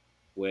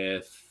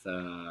 with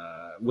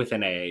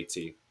an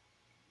AAT.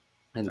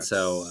 And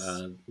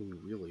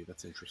really,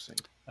 that's interesting.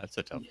 That's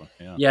a tough one.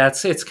 Yeah,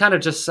 it's kind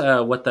of just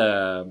what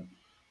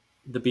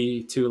the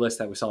B2 list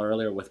that we saw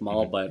earlier with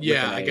Maul, but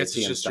I guess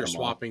it's just you're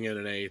swapping in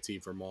an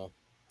AAT for Maul.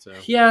 So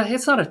yeah,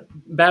 it's not a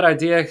bad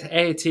idea.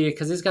 AAT,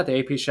 because he's got the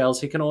AP shells,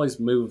 he can always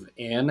move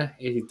in.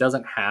 He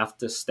doesn't have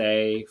to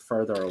stay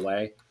further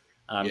away.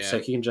 So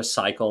he can just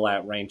cycle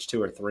at range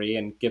 2 or 3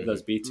 and give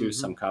those B2s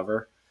some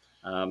cover.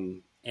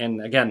 And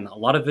again, a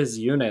lot of his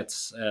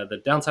units, the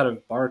downside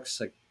of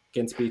Barks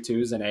against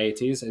B2s and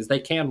AATs is they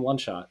can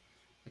one-shot.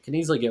 They can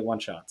easily get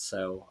one-shots.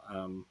 So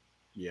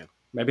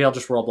maybe I'll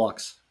just roll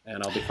blocks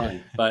and I'll be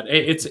fine. But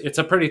it's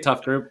a pretty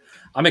tough group.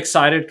 I'm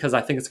excited because I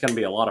think it's going to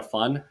be a lot of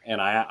fun,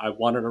 and I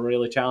wanted a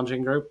really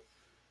challenging group.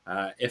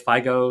 If I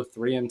go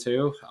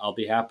 3-2, I'll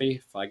be happy.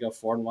 If I go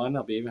 4-1,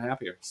 I'll be even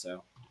happier.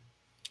 So,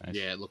 nice.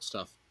 Yeah, it looks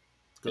tough.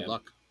 Good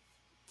luck.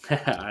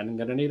 I'm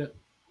gonna need it.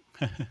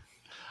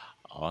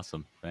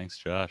 Awesome, thanks,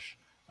 Josh.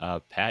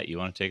 Pat, you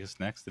want to take us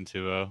next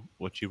into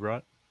what you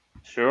brought?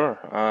 Sure.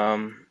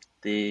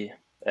 The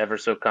ever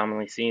so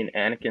commonly seen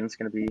Anakin's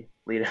going to be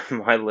leading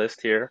my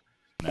list here.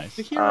 Nice.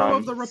 The hero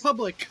of the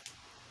Republic.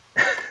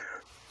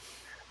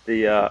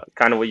 The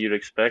kind of what you'd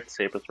expect: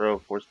 saber throw,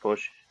 force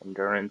push,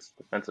 endurance,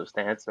 defensive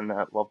stance, and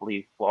that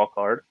lovely claw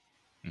card.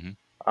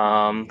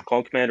 Clone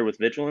Commander with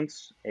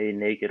Vigilance, a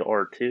naked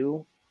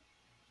R2,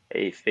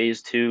 a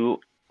Phase 2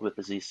 with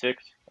a Z6,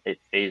 a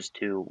Phase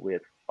 2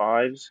 with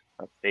 5s,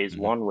 a Phase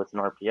 1 with an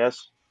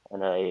RPS,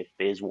 and a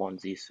Phase 1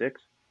 Z6.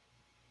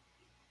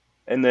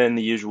 And then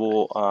the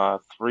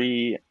usual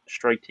 3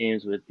 strike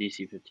teams with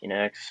DC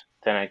 15X,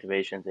 10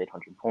 activations,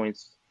 800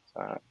 points.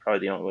 Probably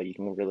the only way you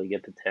can really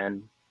get to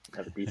 10,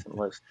 have a decent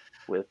list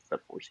with the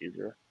Force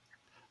user.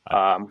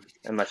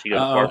 Unless you go to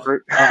Bark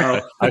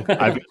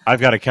Route. I've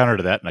got a counter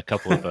to that in a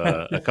couple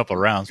of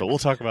rounds, but we'll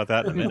talk about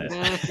that in a minute.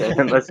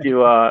 unless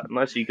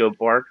you go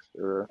Barks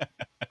or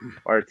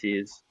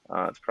RTs,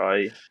 it's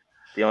probably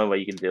the only way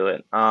you can do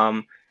it.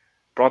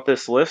 Brought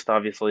this list.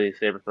 Obviously,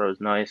 saber throw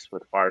is nice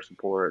with fire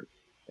support,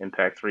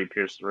 impact 3,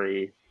 pierce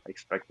 3.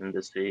 Expecting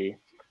to see,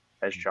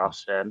 as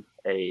Josh said,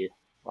 a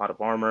lot of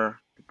armor.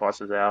 The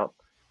bosses out.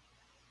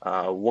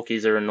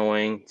 Wookiees are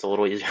annoying. It's a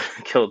little easier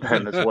to kill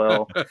them as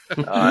well.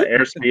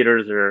 Air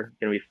speeders are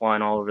going to be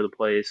flying all over the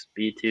place.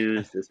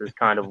 B2s, this is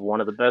kind of one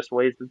of the best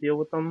ways to deal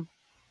with them,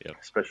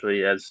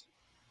 especially as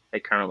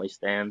it currently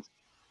stands.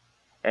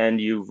 And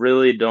you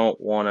really don't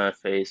want to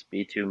face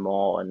B2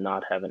 Maul and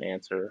not have an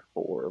answer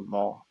for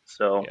Maul.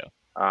 So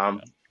I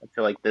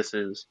feel like this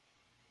is,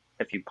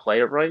 if you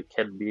play it right,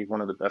 can be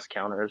one of the best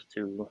counters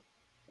to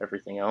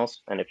everything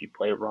else, and if you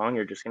play it wrong,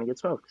 you're just going to get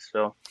smoked.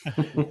 So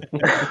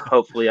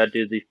hopefully I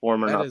do the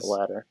former, not the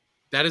latter.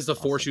 That is the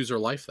Force user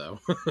life, though.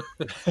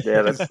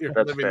 Yeah, that's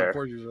living fair. the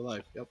Force user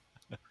life. Yep.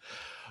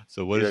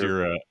 So what is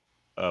your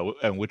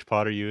and which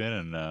pod are you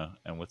in,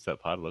 and what's that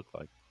pod look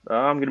like?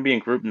 I'm going to be in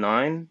Group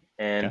 9,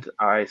 and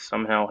I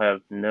somehow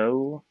have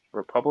no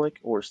Republic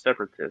or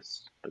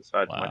Separatists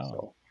besides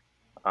myself.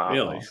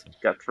 Really?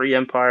 Got 3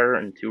 Empire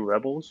and 2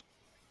 Rebels.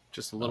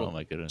 Just a little, oh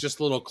my goodness.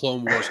 Just a little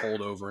Clone Wars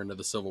holdover into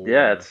the Civil War.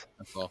 Yeah,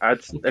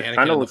 it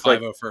kind of looks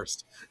like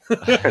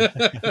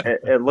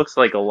it looks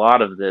like a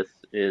lot of this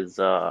is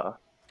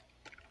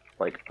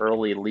like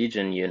early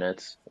Legion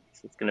units.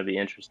 It's going to be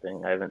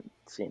interesting. I haven't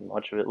seen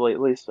much of it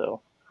lately,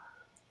 so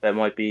that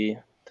might be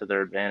to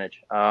their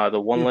advantage. The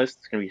one list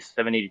is going to be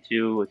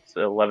 782. It's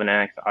 11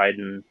 acts,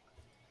 Iden,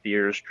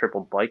 Fears,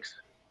 triple bikes,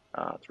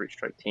 3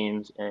 strike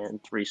teams,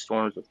 and 3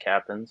 storms with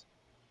captains.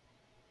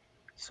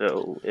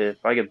 So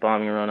if I get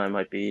bombing run, I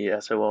might be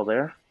SOL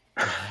there.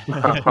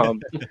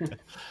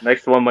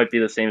 Next one might be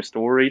the same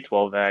story,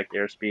 12 act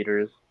air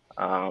speeders.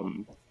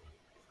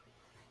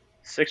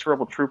 6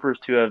 rebel troopers,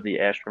 2 have the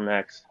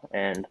Astromechs,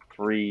 and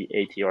 3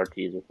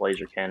 ATRTs with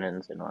laser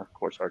cannons, and of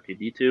course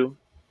R2D2.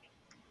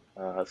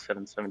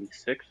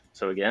 776.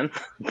 So again,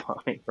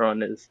 bombing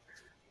run is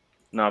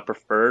not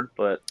preferred,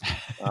 but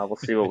we'll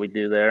see what we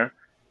do there.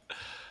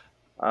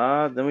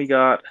 Then we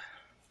got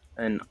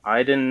an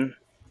Iden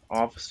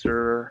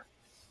officer,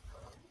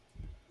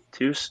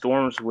 2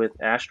 storms with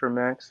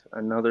Astromechs,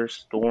 another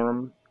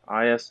storm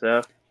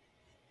ISF,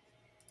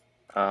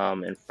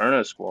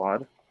 Inferno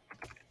squad,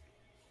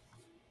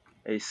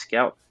 a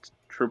scout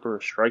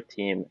trooper strike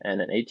team, and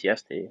an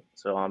ATST.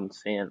 So I'm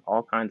seeing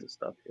all kinds of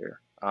stuff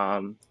here.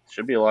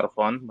 Should be a lot of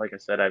fun. Like I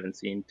said, I haven't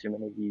seen too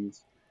many of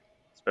these,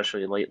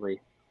 especially lately.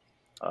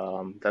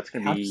 That's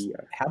gonna be.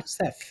 How does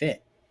that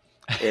fit?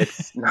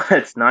 It's 9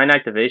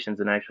 activations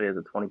and actually has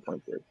a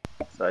 20-point bid.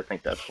 So I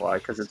think that's why,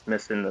 because it's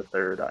missing the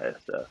 3rd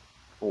ISF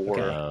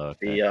for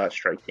the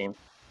strike team.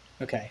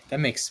 Okay, that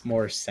makes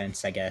more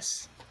sense, I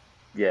guess.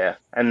 Yeah,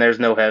 and there's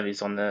no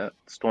heavies on the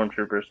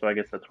stormtroopers, so I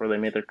guess that's where they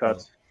made their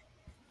cuts.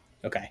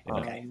 Okay.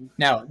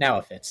 Now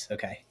it fits.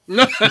 Okay.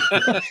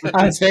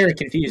 I was very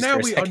confused. Now for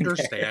a we second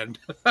understand.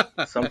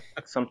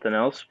 Something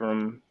else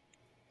from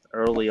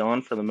early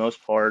on, for the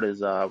most part,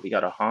 is we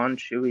got a Han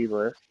Chewie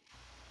list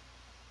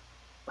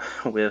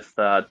with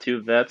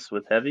 2 vets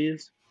with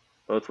heavies,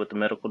 both with the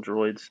medical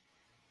droids,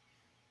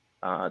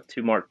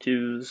 2 Mark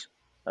IIs,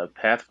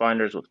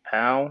 Pathfinders with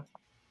POW,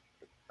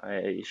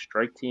 a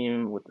strike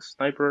team with the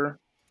sniper,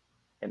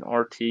 an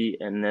RT,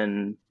 and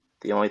then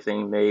the only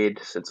thing made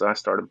since I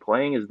started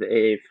playing is the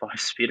AA5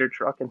 speeder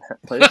truck in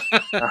that list.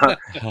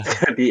 It's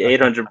going to be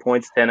 800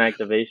 points, 10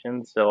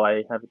 activations, so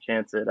I have a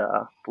chance at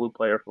blue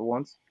player for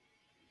once.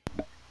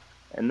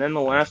 And then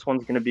the last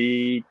one's going to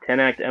be 10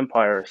 act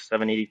Empire,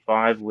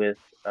 785 with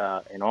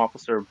an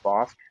officer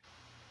Bosk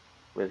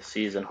with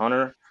Seasoned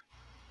Hunter,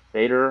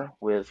 Vader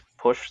with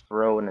push,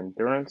 throw, and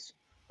endurance.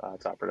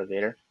 It's Operative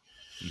Vader.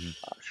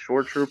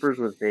 Shore Troopers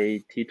with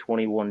a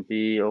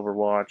T-21B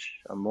Overwatch,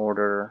 a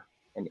mortar,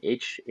 an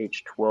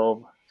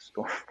HH-12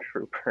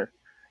 Stormtrooper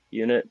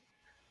unit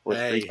with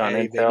recon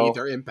intel. They need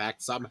their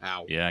impact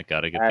somehow. Yeah,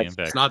 gotta get the impact.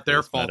 It's not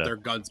their fault their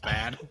gun's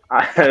bad.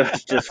 It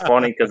was just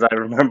funny because I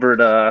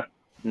remembered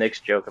Nick's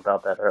joke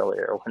about that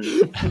earlier when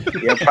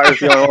the Empire's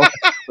the only one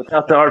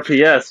without the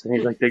RPS, and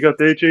he's like, they got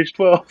the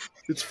HH-12.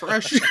 It's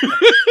fresh.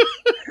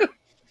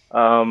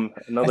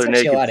 That's Another actually a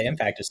naked. lot of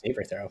impact with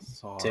saber throw.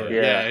 It's hard. Too.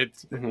 Yeah.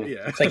 It's Mhm.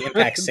 yeah. It's like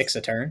impact 6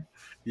 a turn.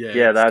 Yeah,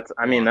 Yeah, it's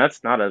I a mean, lot.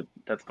 that's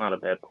not a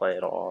bad play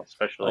at all.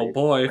 Especially, Oh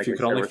boy, if like you I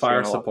could said, only we're seeing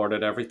fire a lot. support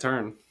at every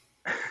turn.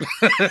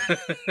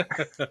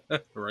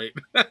 Right.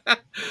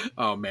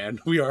 Oh man,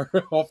 we are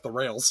off the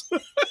rails.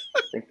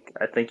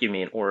 I think you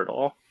mean or at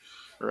all,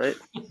 right?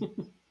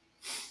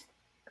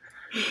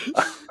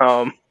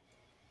 Um,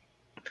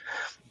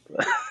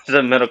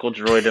 the medical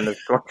droid in the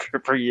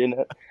stormtrooper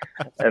unit,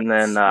 and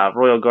then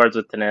Royal Guards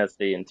with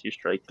tenacity and 2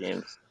 strike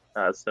teams,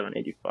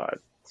 785.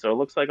 So it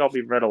looks like I'll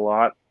be read a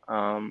lot.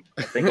 I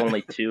think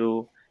only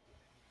 2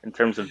 in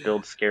terms of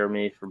builds scare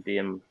me for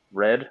being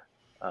red.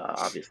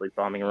 Obviously,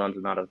 bombing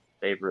run's not a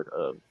favorite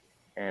of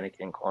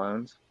Anakin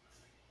clones,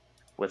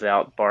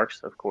 without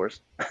Barks, of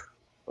course.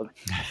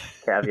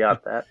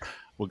 Caveat that.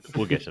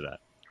 We'll get to that.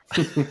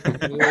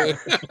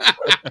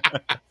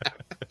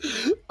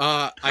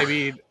 I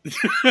mean,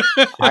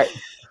 I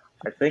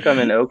think I'm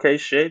in okay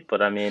shape,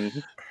 but I mean,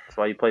 that's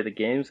why you play the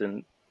games.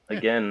 And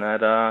again,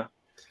 that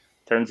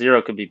turn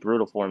 0 could be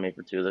brutal for me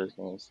for 2 of those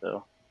games.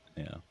 So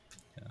Yeah.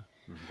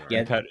 Yeah.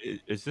 And Pat,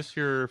 is this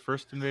your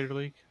first Invader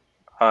League?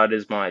 it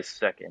is my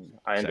second.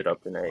 I ended Second.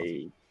 up in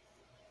a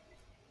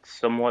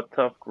somewhat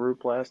tough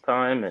group last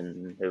time,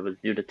 and it was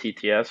due to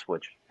TTS,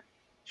 which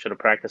should have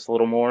practiced a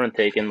little more and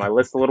taken my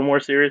list a little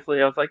more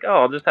seriously. I was like,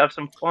 oh, I'll just have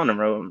some fun and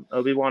run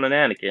Obi-Wan and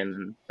Anakin.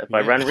 And if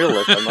I Yeah. ran real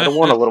list, I might have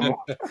won a little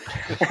more.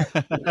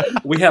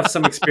 We have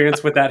some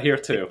experience with that here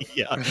too.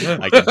 Yeah, I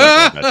can talk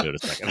about that in a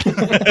second.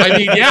 I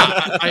mean,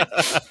 yeah.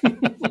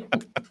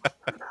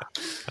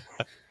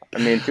 I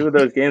mean, 2 of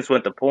those games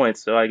went to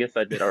points, so I guess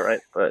I did all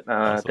right, but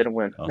Awesome. didn't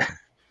win. Awesome.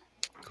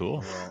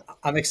 Cool.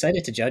 I'm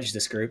excited to judge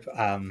this group.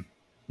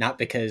 Not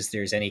because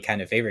there's any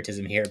kind of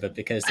favoritism here, but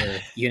because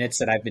they're units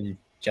that I've been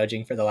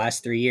judging for the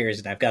last 3 years,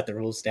 and I've got the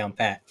rules down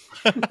pat.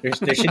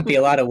 There should be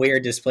a lot of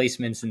weird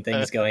displacements and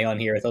things going on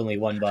here with only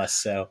 1 bus.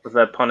 So, Was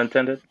that pun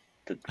intended?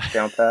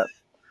 Down pat?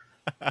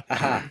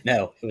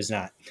 no, it was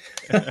not.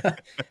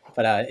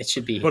 But it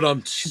should be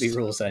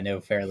rules that I know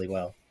fairly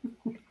well.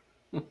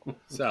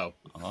 So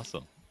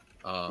Awesome.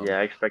 Yeah,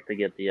 I expect to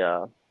get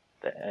the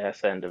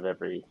ass end of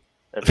every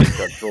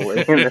judge rule in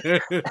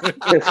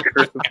this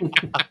group.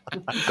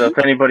 So if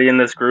anybody in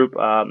this group,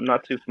 I'm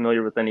not too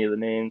familiar with any of the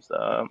names,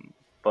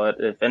 but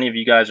if any of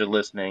you guys are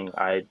listening,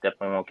 I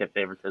definitely won't get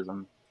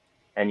favoritism,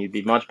 and you'd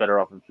be much better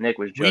off if Nick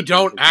was judging. We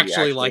don't because he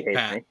actually like hates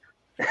Pat.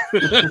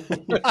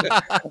 me.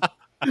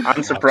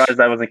 I'm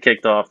surprised I wasn't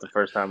kicked off the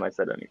first time I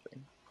said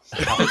anything.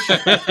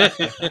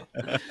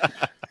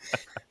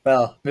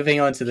 Well,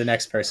 moving on to the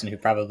next person who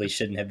probably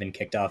shouldn't have been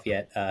kicked off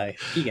yet,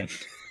 Keegan.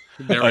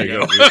 There Oh, we you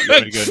go. go- you want to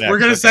go next? We're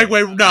gonna Okay.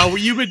 segue. No,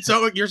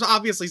 you're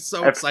obviously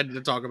so excited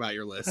to talk about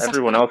your list.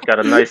 Everyone else got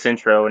a nice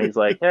intro, and he's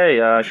like,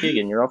 "Hey,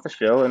 Keegan, you're off the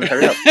show, and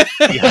hurry up."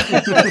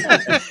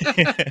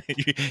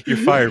 You're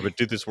fired, but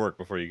do this work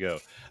before you go.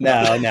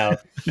 No.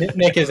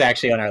 Nick is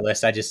actually on our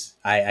list.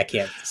 I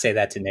can't say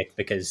that to Nick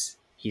because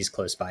he's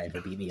close by and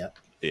he'll beat me up.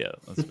 Yeah,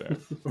 that's fair.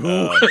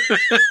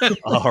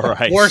 All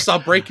right. Worse, I'll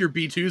break your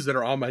B2s that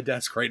are on my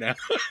desk right now.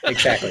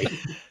 Exactly.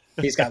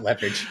 He's got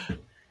leverage.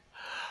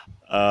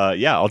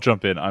 Yeah, I'll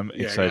jump in. I'm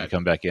Yeah, excited go to ahead.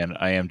 come back in.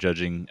 I am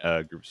judging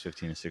groups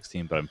 15 and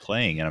 16, but I'm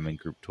playing and I'm in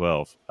group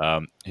 12.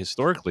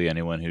 Historically,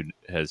 anyone who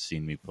has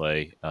seen me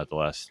play the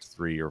last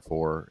 3 or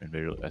 4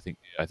 Invader, I think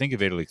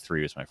Invader League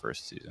 3 was my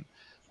first season.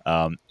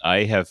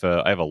 I have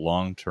a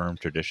long-term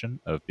tradition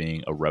of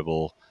being a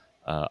rebel,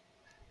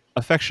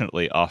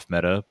 affectionately off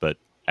meta, but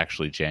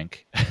actually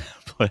jank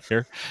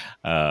player.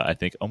 I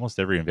think almost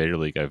every Invader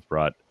League I've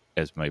brought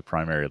as my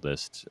primary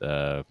list.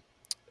 A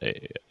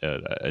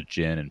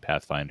Jin and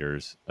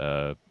Pathfinders,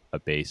 a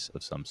base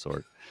of some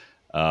sort.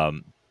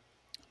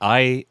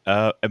 I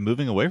am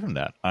moving away from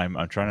that. I'm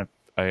trying to.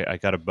 I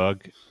got a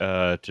bug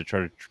to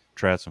try to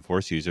try out some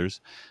Force users.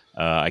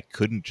 I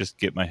couldn't just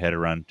get my head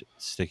around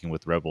sticking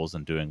with Rebels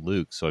and doing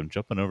Luke, so I'm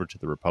jumping over to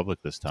the Republic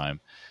this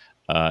time.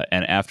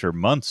 And after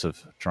months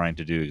of trying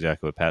to do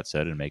exactly what Pat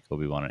said and make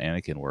Obi-Wan and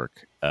Anakin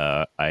work,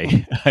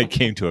 I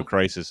came to a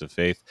crisis of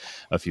faith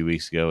a few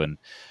weeks ago and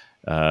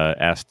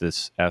asked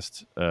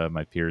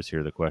my peers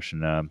here the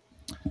question: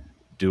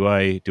 do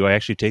I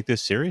actually take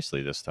this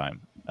seriously this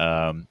time?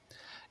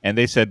 And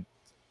they said,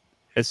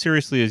 as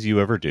seriously as you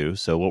ever do.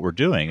 So what we're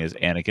doing is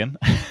Anakin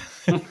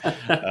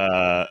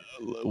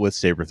with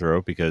saber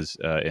throw, because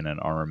in an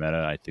armor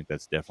meta, I think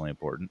that's definitely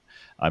important.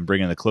 I'm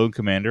bringing the Clone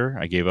Commander.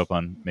 I gave up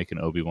on making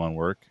Obi-Wan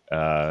work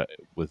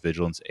with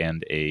Vigilance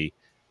and a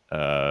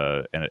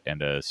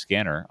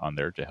scanner on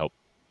there to help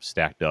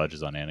stack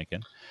dodges on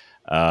Anakin.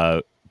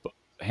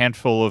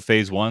 Handful of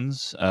phase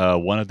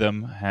 1s. One of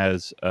them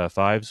has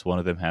 5s. One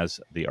of them has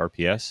the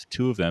RPS.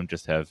 2 of them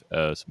just have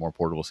some more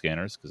portable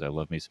scanners because I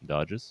love me some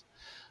dodges.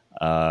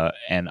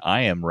 And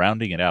I am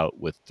rounding it out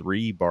with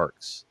 3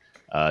 Barks.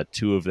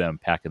 2 of them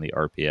packing the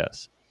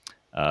RPS.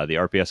 The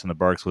RPS and the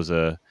Barks was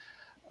a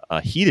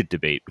heated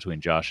debate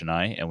between Josh and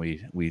I, and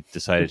we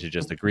decided to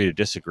just agree to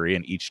disagree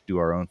and each do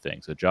our own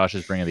thing. So Josh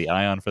is bringing the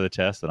Ion for the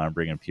test, and I'm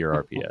bringing pure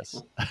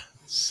RPS.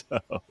 So,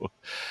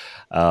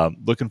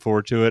 looking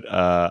forward to it.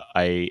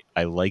 I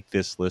like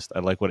this list. I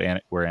like where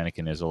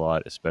Anakin is a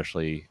lot,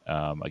 especially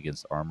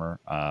against armor.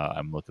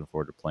 I'm looking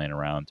forward to playing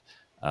around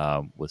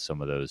with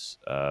some of those,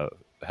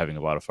 having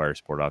a lot of fire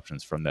support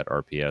options from that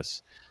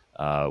RPS.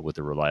 With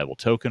a reliable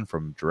token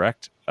from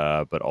Direct,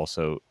 but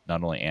also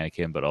not only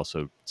Anakin, but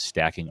also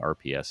stacking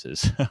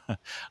RPSs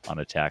on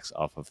attacks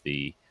off of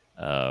the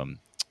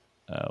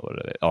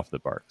off the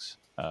barks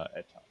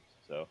at times.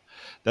 So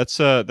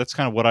that's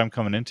kind of what I'm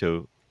coming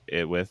into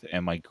it with,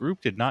 and my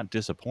group did not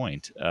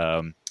disappoint.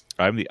 I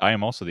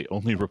am also the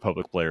only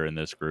Republic player in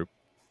this group.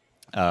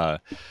 I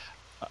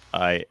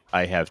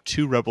have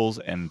 2 rebels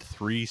and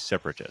 3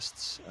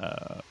 separatists,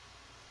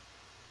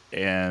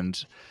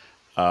 and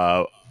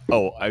I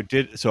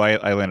did. So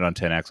I landed on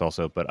 10x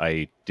also, but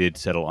I did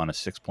settle on a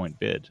 6-point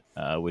bid,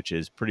 which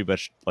is pretty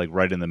much like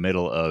right in the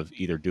middle of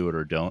either do it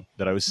or don't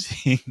that I was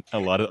seeing a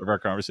lot of our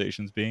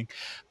conversations being.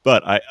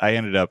 But I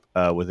ended up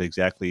with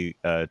exactly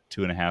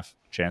 2.5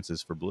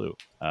 chances for blue.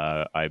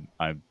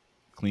 I'm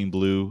clean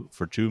blue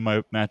for 2 of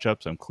my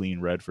matchups. I'm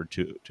clean red for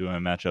two of my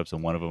matchups,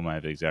 and one of them I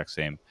have the exact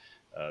same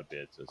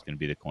bid. So it's going to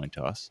be the coin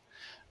toss.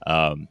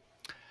 I'm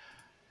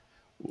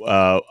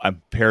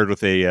paired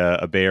with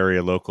a Bay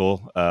Area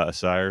local,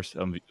 Asires.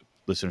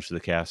 Listeners to the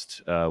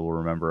cast will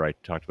remember I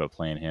talked about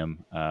playing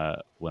him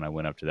when I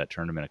went up to that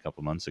tournament a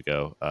couple months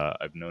ago.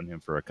 I've known him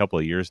for a couple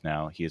of years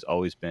now. He has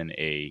always been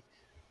a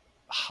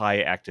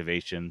high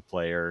activation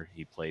player.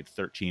 He played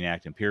 13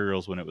 Act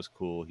Imperials when it was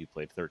cool. He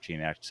played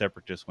 13 Act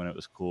Separatists when it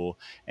was cool.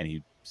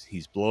 And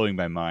he's blowing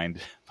my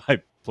mind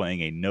by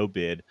playing a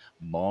no-bid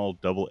Maul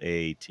double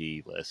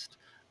AAT list.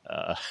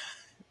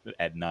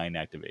 At 9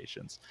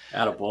 activations.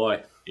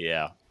 Attaboy.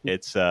 Yeah,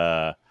 it's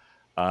not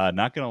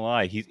gonna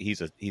lie, he's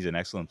an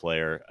excellent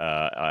player,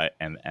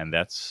 and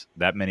that's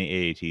that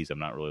many AATs I'm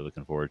not really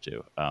looking forward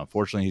to.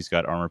 Fortunately, he's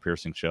got armor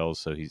piercing shells,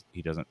 so he's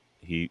gonna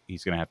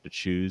have to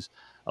choose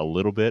a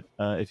little bit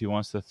if he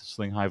wants to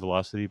sling high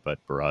velocity, but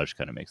Barrage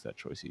kind of makes that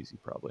choice easy,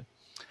 probably.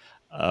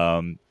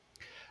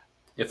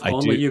 If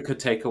only you could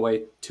take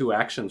away 2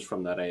 actions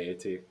from that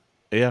AAT.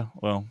 Yeah,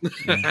 well,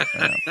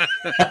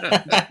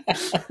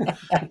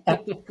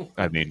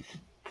 I mean,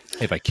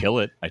 if I kill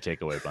it, I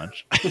take away a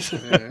bunch.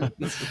 Fair enough.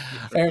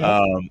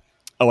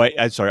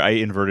 I'm sorry, I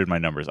inverted my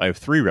numbers. I have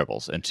 3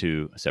 rebels and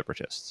 2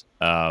 separatists.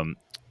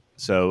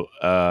 So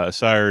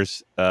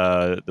Sires,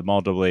 the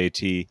Maul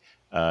AAT,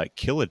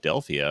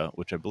 Philadelphia,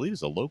 which I believe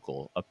is a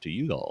local, up to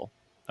you all.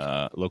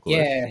 Local.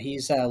 Yeah,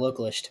 he's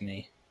localish to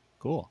me.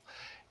 Cool.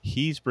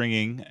 He's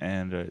bringing,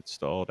 and it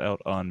stalled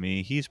out on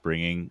me. He's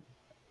bringing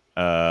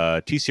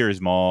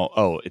T-Series Maul.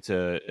 Oh, it's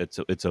a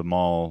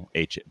Maul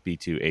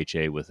B2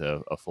 HA with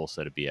a full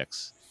set of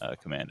BX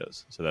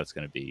commandos. So that's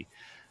going to be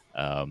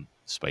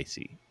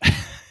spicy.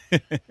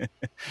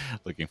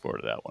 Looking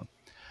forward to that one.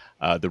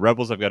 The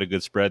rebels, I've got a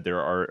good spread.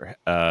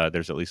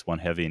 There's at least 1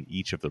 heavy in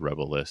each of the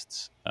rebel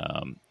lists.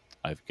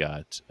 I've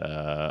got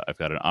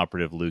an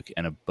operative Luke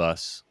and a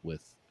bus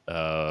with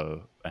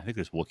I think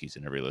there's Wookiees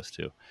in every list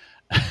too,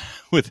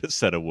 with a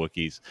set of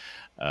Wookiees.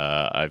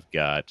 I've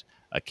got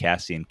a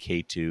Cassian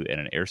K2 and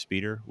an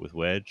airspeeder with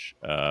Wedge,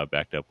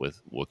 backed up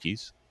with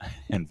Wookiees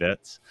and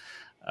vets.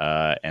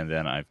 And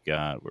then I've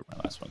got, where'd my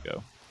last one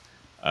go?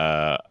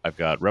 I've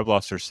got Rebel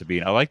Officer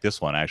Sabine. I like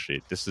this one,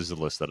 actually. This is a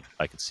list that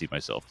I could see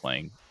myself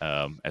playing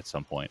at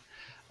some point.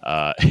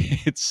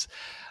 It's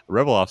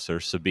Rebel Officer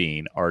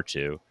Sabine,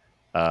 R2.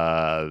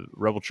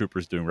 Rebel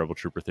Troopers doing Rebel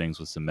Trooper things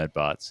with some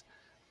medbots.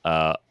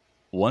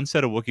 1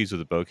 set of Wookiees with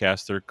a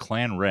Bowcaster,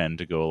 Clan Ren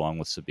to go along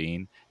with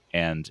Sabine,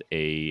 and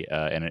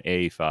an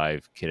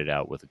AA5 kitted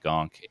out with a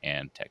Gonk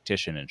and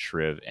Tactician and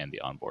Shriv and the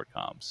onboard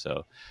comms.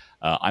 So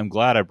I'm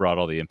glad I brought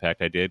all the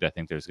impact I did. I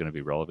think there's going to be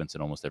relevance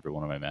in almost every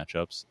one of my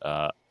matchups.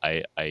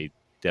 I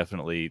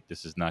definitely,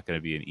 this is not going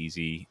to be an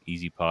easy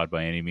pod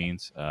by any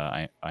means.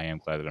 I am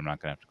glad that I'm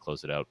not going to have to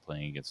close it out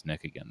playing against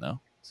Nick again, though.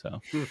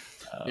 So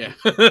yeah,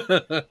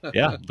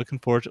 looking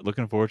forward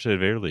to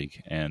Invader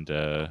League and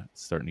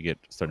starting to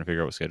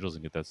figure out what schedules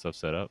and get that stuff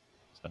set up.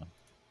 So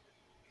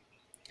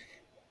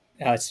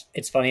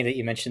it's funny that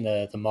you mentioned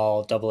the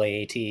Maul double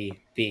AAT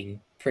being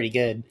pretty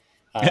good.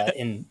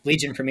 In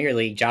Legion Premier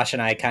League, Josh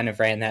and I kind of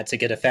ran that to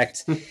good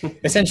effect.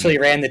 Essentially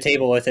ran the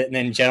table with it, and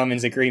then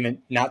gentleman's agreement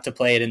not to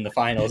play it in the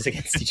finals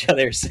against each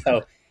other.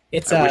 So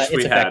it's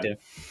effective.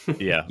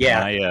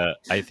 Yeah.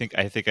 I think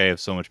I have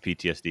so much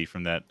PTSD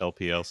from that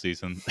LPL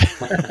season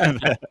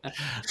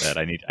that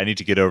I need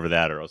to get over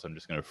that, or else I'm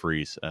just going to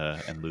freeze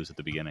and lose at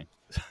the beginning.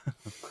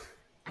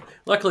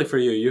 Luckily for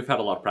you, you've had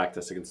a lot of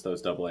practice against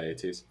those double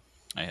AATs.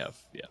 I have,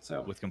 yeah.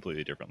 So with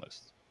completely different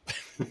lists.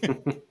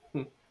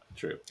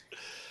 True.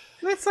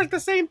 That's like the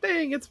same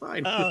thing. It's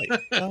fine.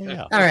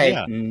 Yeah. All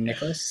right,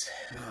 Nicholas.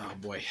 Oh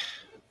boy,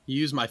 you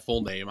use my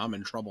full name. I'm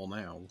in trouble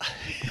now.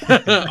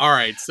 All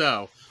right,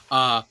 so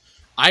I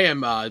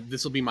am.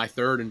 This will be my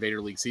 3rd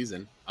Invader League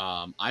season.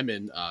 I'm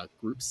in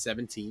Group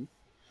 17.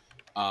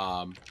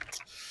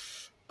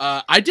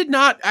 I did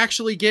not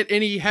actually get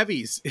any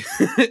heavies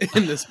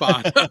in this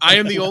pod. I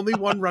am the only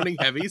one running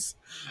heavies.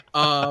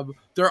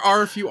 There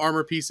are a few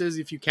armor pieces.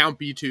 If you count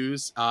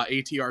B2s,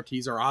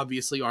 ATRTs are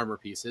obviously armor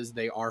pieces.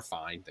 They are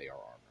fine. They are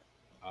armor.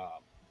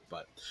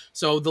 But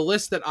so the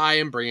list that I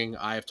am bringing,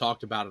 I have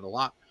talked about it a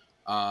lot.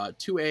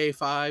 2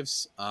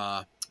 AA5s,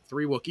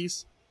 3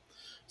 Wookiees.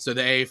 So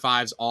the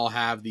AA5s all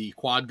have the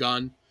quad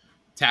gun,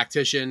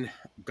 tactician,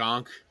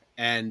 gonk,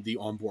 and the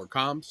onboard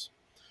comms.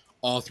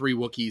 All 3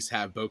 Wookiees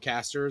have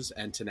bowcasters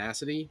and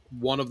tenacity.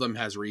 One of them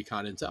has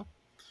recon intel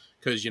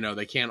because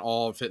they can't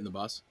all fit in the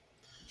bus.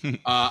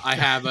 I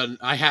have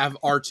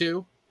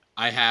R2.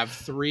 I have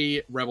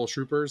 3 rebel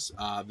troopers.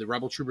 The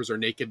rebel troopers are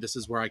naked. This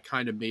is where I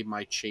kind of made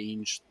my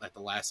change at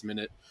the last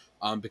minute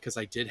because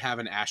I did have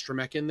an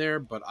astromech in there,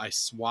 but I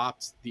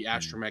swapped the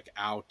astromech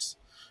out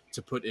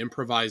to put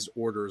improvised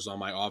orders on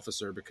my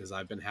officer because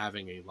I've been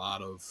having a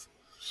lot of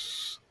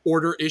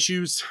order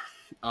issues.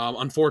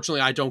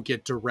 Unfortunately, I don't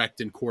get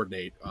direct and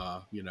coordinate.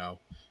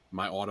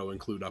 My auto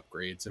include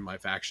upgrades in my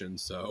faction,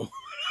 so.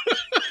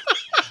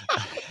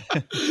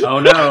 Oh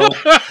no!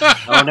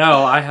 Oh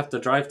no! I have to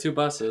drive 2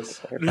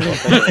 buses.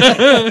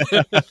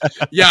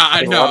 Yeah,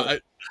 I know.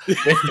 With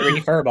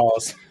 3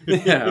 furballs.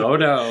 Yeah. Oh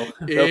no!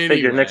 Go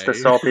figure. Nick's the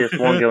saltiest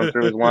one going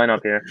through his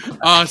lineup here.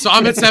 So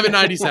I'm at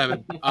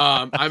 797.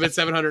 I'm at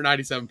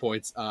 797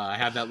 points. I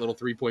have that little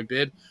 3-point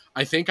bid.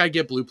 I think I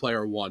get blue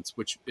player once,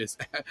 which is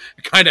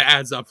kind of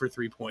adds up for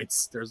 3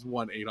 points. There's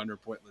one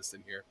 800-point list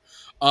in here.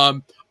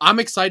 I'm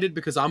excited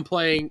because I'm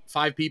playing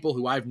 5 people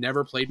who I've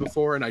never played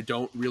before and I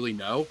don't really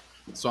know.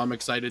 So I'm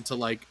excited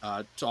to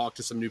talk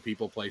to some new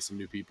people, play some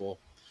new people.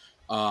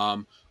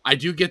 I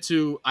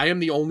am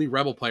the only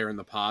rebel player in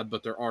the pod,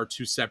 but there are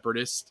 2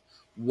 separatists,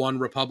 1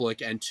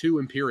 republic, and 2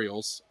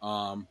 imperials.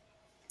 And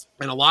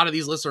a lot of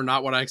these lists are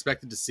not what I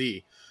expected to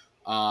see.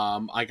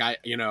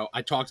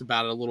 I talked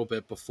about it a little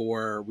bit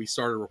before we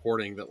started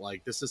recording that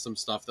this is some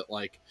stuff that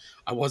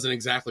I wasn't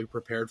exactly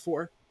prepared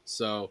for.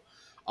 So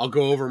I'll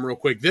go over them real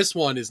quick. This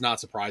one is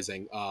not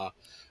surprising.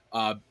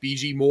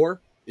 BG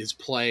Moore is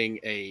playing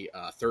a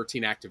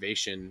 13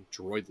 activation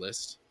droid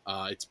list.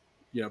 It's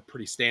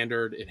pretty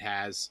standard. It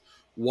has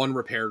 1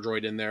 repair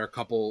droid in there, a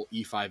couple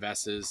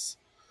E5Ss,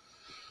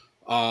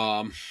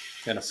 and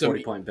a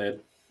 40-point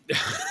bid.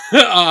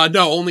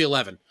 No, only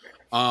 11.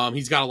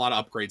 He's got a lot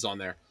of upgrades on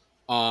there.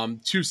 2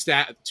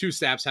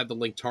 stabs have the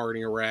link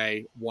targeting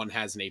array. 1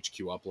 has an HQ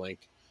uplink.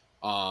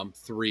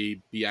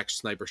 3 BX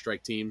sniper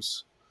strike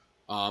teams.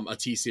 A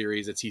T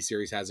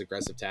series has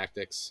aggressive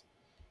tactics.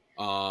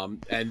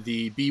 And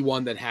the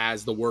B1 that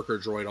has the worker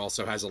droid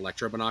also has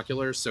electro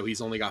binoculars, so he's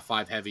only got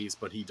 5 heavies,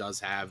 but he does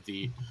have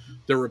the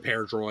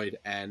repair droid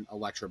and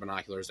electro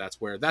binoculars.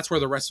 That's where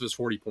the rest of his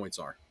 40 points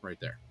are, right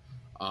there.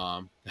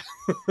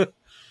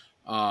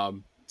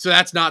 So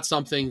that's not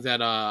something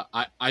that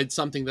I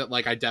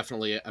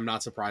definitely am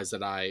not surprised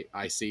that I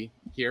see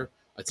here.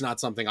 It's not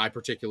something I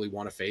particularly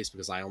want to face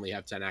because I only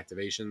have 10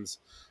 activations,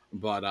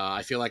 but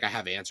I feel like I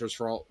have answers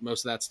for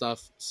most of that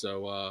stuff.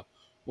 So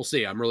we'll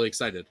see. I'm really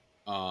excited.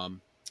 The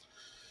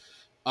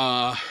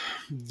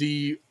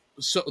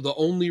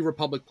only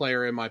Republic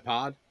player in my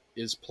pod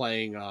is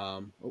playing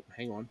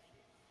hang on,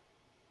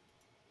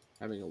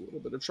 having a little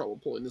bit of trouble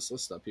pulling this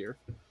list up here.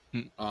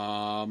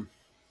 Oh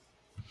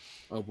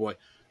boy,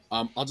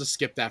 I'll just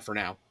skip that for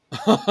now.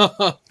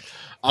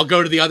 I'll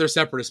go to the other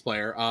Separatist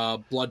player,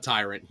 Blood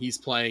Tyrant. He's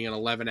playing an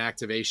 11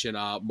 activation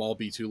Maul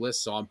B2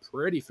 list, so I'm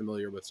pretty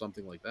familiar with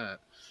something like that.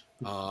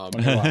 Yeah,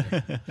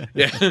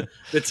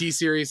 the T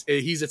series,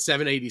 he's at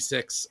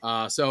 786,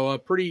 so a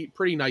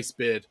pretty nice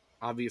bid.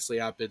 Obviously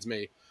outbids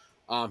me.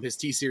 His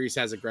T series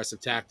has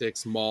aggressive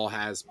tactics. Maul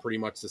has pretty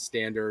much the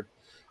standard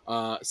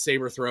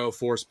saber throw,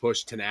 force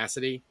push,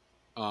 tenacity.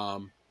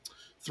 3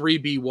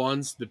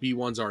 B1s. The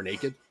B1s are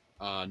naked,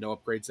 no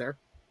upgrades there.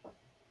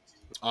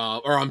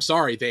 Or I'm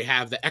sorry, they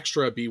have the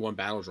extra B1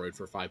 battle droid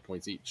for 5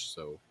 points each,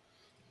 so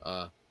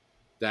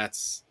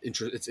it's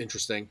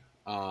interesting.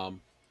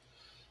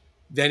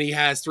 Then he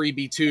has 3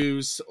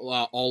 B2s,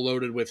 all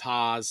loaded with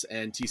Haas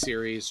and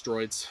T-Series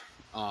droids.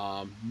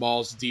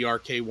 Maul's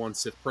DRK-1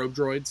 Sith probe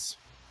droids.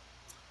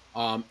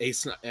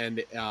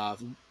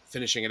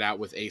 Finishing it out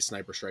with a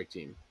sniper strike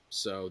team.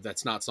 So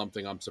that's not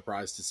something I'm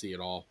surprised to see at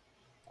all.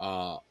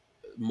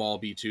 Maul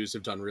B2s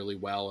have done really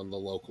well in the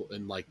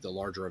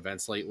larger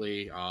events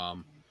lately.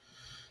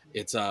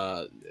 It's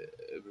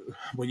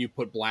when you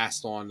put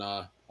blast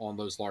on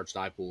those large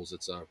die pools,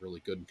 it's really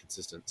good and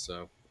consistent.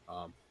 So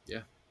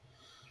yeah.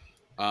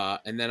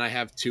 And then I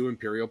have 2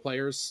 Imperial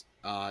players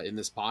in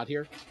this pod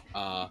here.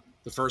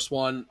 The first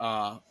one,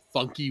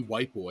 Funky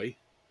White Boy.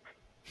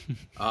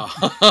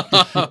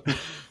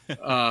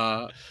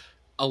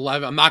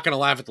 11. I'm not going to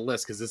laugh at the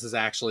list because this is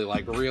actually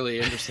really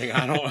interesting.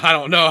 I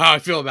don't know how I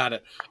feel about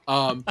it.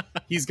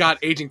 He's got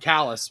Agent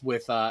Callus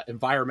with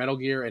environmental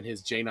gear and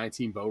his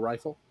J19 bow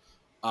rifle.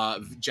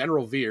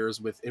 General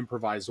Veers with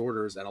improvised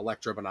orders and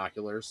electro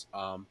binoculars.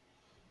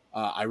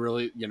 I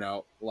really,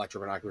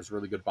 electro binoculars,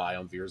 really good buy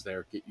on Veers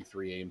there. Get you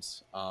 3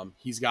 aims.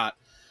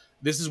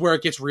 This is where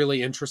it gets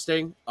really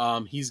interesting.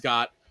 He's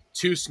got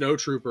 2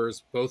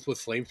 snowtroopers, both with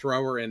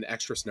flamethrower and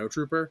extra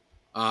snowtrooper.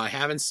 I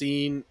haven't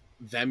seen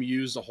them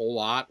used a whole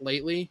lot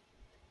lately.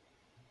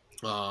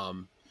 But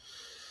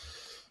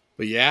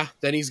yeah,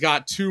 then he's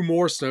got 2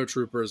 more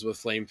snowtroopers with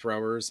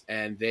flamethrowers,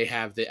 and they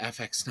have the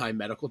FX9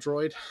 medical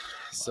droid.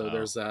 So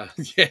there's a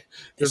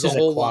there's a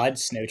whole quad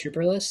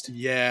snowtrooper list.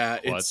 Yeah,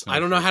 it's I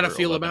don't know how to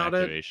feel about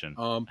activation.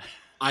 It.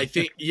 I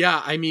think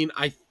I mean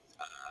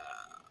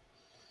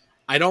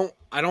I don't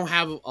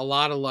have a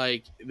lot of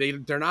like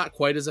they're not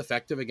quite as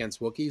effective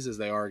against Wookiees as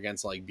they are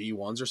against like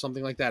B1s or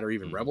something like that, or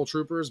even Rebel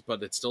troopers,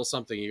 but it's still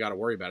something you got to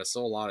worry about. It's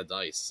still a lot of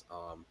dice.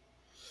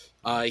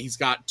 He's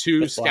got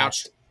 2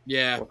 scouts.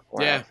 Yeah.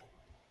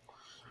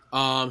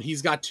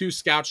 He's got 2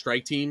 scout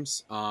strike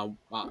teams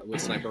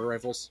with sniper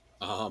rifles.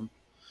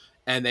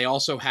 And they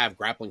also have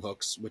grappling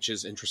hooks, which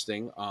is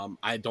interesting.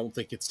 I don't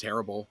think it's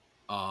terrible.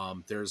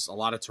 There's a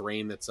lot of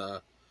terrain that's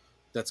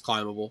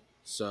climbable.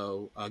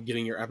 So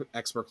getting your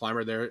expert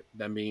climber there,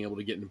 then being able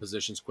to get into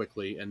positions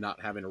quickly and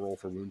not having to roll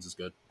for wounds is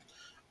good.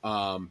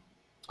 I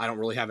don't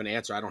really have an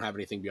answer. I don't have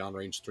anything beyond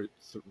range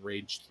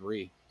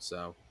 3.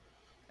 So,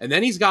 and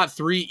then he's got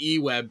 3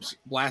 E-Web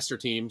blaster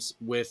teams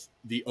with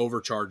the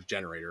overcharge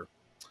generator.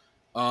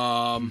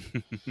 Yeah.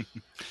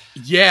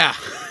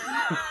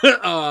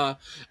 I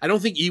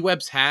don't think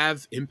E-Webs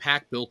have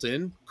impact built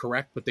in,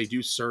 correct? But they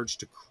do surge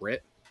to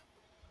crit.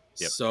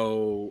 Yep.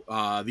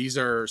 So these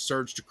are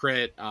surge to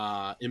crit,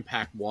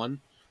 impact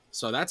 1.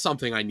 So that's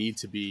something I need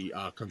to be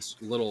I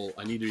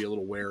need to be a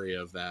little wary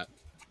of that.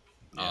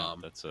 Yeah,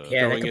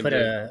 they could put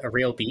a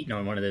real beating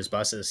on one of those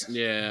buses.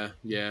 Yeah.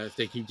 If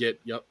they can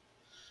get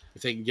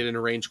in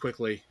a range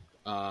quickly,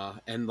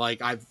 and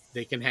like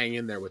they can hang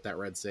in there with that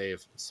red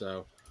save.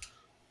 So,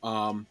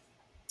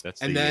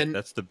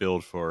 that's the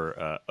build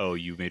for.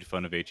 You made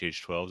fun of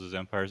HH12s as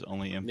Empire's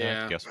only impact.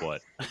 Yeah. Guess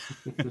what?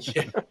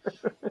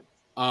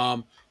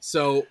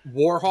 So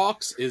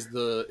Warhawks is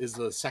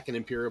the second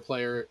Imperial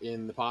player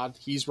in the pod.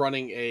 He's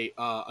running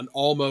an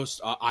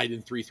almost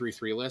Iden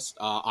 333 list.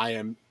 I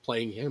am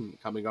playing him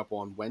coming up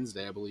on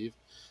Wednesday, I believe.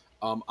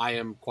 I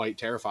am quite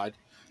terrified.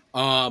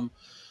 Iden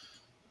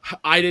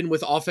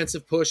with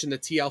offensive push and the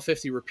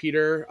TL50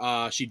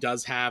 repeater. She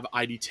does have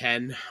ID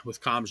 10 with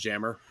comms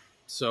jammer,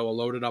 so a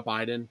loaded up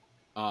Iden.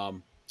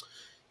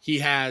 He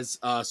has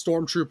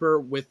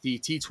Stormtrooper with the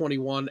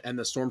T21 and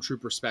the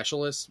Stormtrooper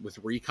Specialist with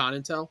recon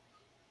intel.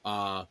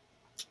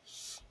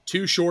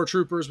 2 shore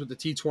troopers with the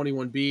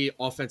T21B,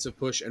 offensive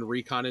push and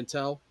recon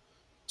intel,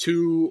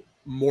 2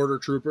 mortar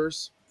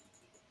troopers,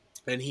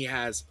 and he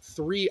has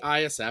 3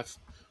 ISF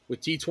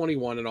with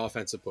T21 and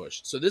offensive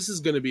push. So this is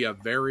going to be a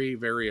very,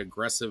 very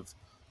aggressive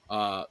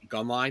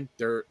gun line.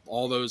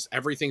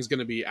 Everything's going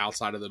to be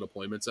outside of the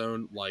deployment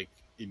zone, like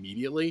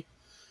immediately.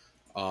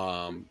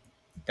 That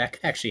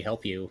could actually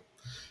help you.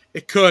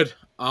 It could.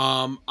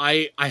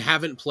 I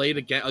haven't played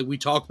against. Like we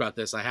talked about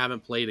this. I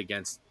haven't played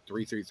against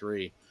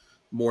 333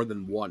 more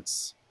than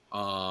once,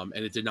 and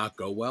it did not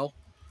go well.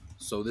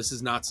 So this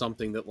is not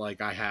something that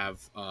like I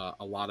have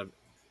a lot of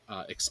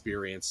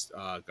experience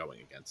going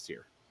against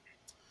here.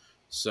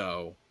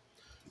 So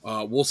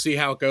we'll see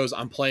how it goes.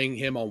 I'm playing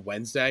him on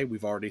Wednesday.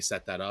 We've already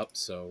set that up,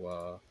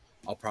 so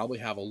I'll probably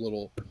have a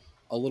little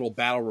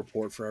battle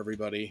report for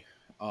everybody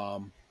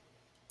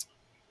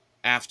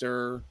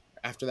after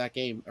that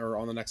game or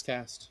on the next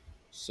cast.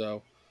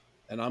 So,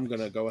 and I'm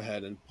gonna go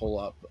ahead and pull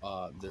up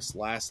this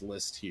last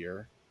list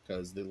here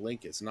because the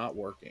link is not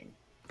working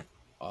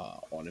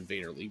on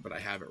Invader League, but I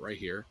have it right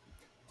here.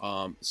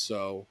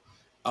 So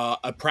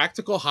a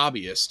practical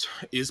hobbyist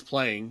is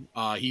playing.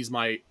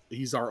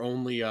 He's our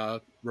only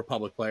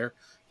Republic player.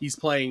 He's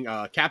playing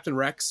Captain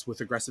Rex with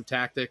aggressive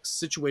tactics,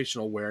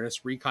 situational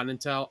awareness, recon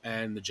intel,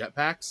 and the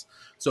jetpacks.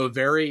 So a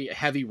very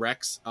heavy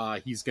Rex.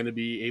 He's going to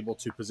be able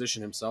to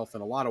position himself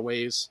in a lot of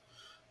ways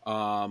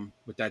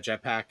with that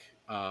jetpack.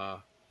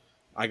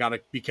 I got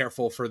to be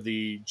careful for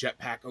the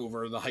jetpack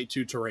over the height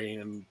 2 terrain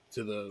and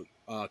to the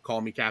Call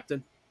Me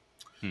Captain.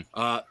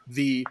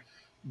 The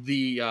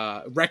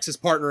Rex's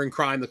partner in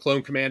crime, the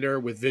Clone Commander,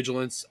 with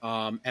vigilance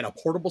and a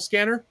portable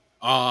scanner.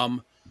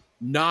 I'm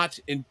not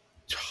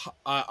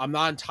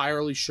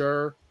entirely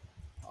sure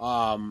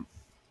how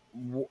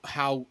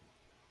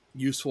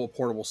useful a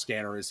portable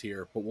scanner is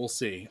here, but we'll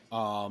see.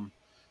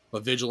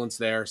 But vigilance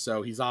there,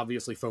 so he's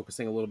obviously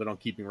focusing a little bit on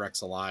keeping Rex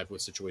alive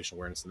with situational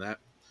awareness and that.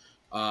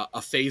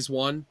 A phase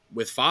 1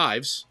 with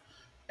 5s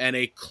and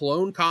a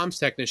clone comms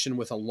technician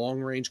with a long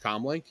range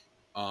comm link.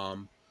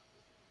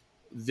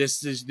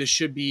 This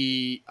should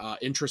be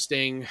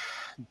interesting.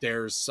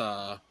 There's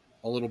a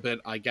little bit,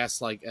 I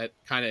guess, like it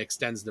kind of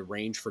extends the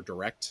range for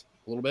direct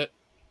a little bit.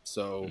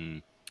 So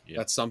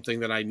that's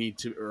something that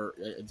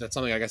that's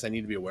something I guess I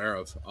need to be aware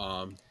of.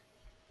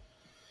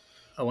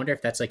 I wonder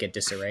if that's like a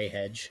disarray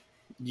hedge.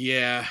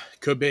 Yeah,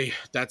 could be.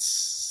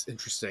 That's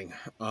interesting.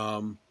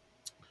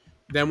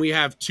 Then we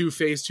have 2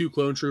 phase 2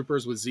 clone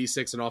troopers with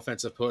Z6 and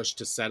offensive push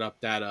to set up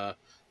that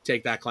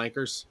take that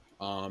clankers.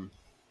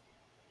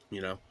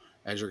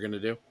 As you're going to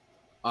do.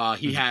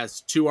 He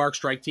has 2 ARC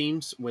strike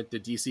teams with the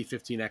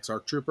DC-15X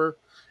ARC Trooper,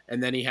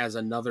 and then he has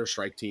another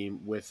strike team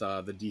with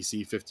the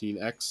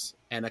DC-15X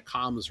and a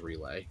comms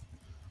relay.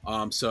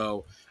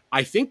 So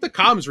I think the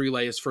comms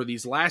relay is for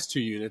these last 2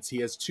 units. He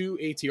has 2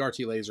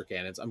 ATRT laser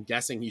cannons. I'm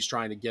guessing he's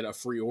trying to get a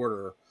free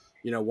order,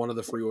 one of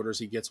the free orders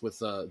he gets with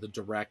the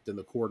direct and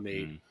the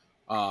coordinate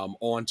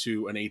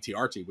onto an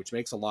ATRT, which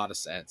makes a lot of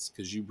sense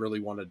because you really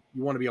want to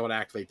be able to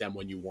activate them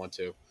when you want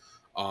to.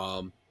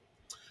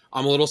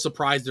 I'm a little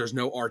surprised there's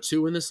no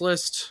R2 in this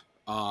list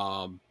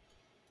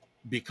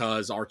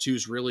because R2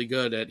 is really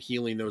good at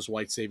healing those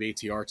white save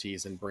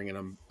ATRTs and bringing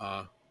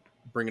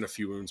a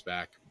few wounds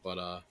back.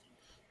 But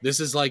this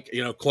is like,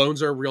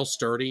 clones are real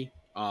sturdy.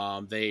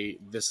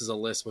 This is a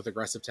list with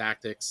aggressive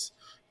tactics,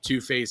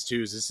 2 phase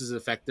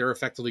 2s. They're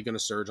effectively going to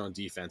surge on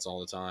defense all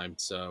the time.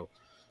 So,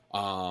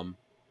 and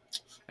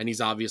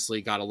he's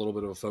obviously got a little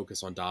bit of a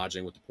focus on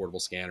dodging with the portable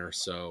scanner.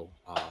 So,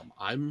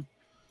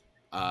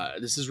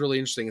 this is really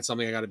interesting. It's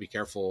something I got to be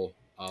careful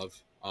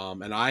of.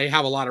 And I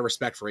have a lot of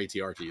respect for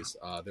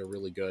ATRTs. They're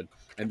really good.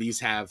 And these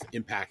have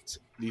impact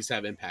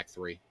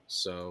 3.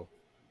 So,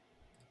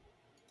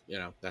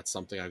 that's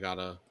something I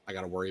gotta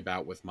worry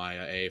about with my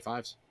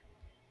AA5s.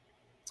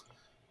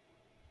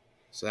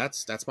 So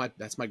that's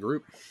my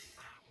group.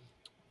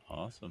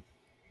 Awesome.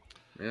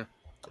 Yeah.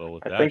 Well,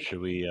 with I that, think- should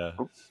we?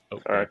 sorry. Go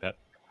ahead, Pat.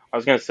 I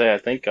was gonna say, I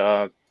think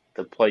the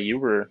play you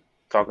were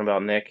talking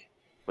about, Nick,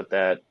 with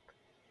the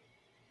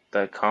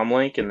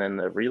comlink and then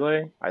the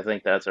relay, I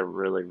think that's a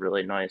really,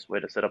 really nice way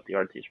to set up the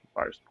RTs for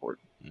fire support.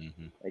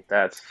 Mm-hmm. Like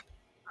that's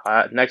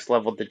next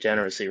level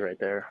degeneracy right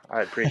there.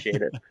 I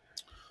appreciate it.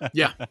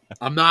 Yeah,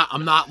 I'm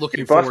not looking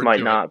Your boss forward might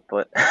to not,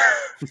 but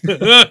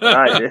it.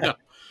 I do.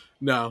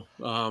 No.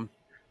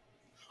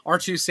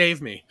 R2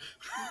 save me.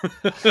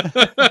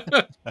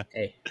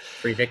 Hey,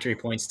 free victory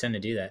points tend to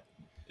do that.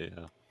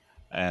 Yeah,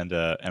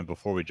 and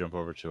before we jump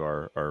over to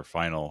our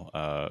final,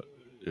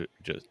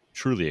 just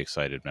truly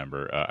excited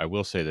member, I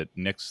will say that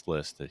Nick's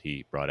list that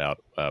he brought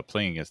out,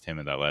 playing against him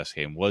in that last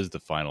game, was the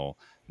final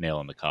nail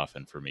in the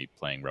coffin for me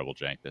playing Rebel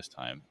Jank this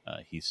time.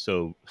 He's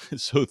so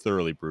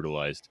thoroughly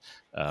brutalized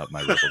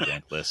my Rebel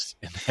Jank list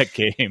in that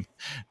game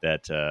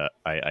that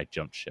I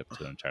jumped ship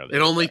to an entirely.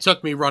 It only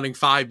took me running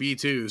 5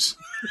 B2s.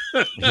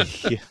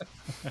 Yeah.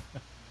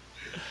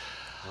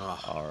 Ugh.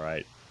 All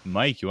right,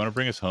 Mike, you want to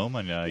bring us home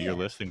on your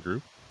list and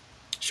group?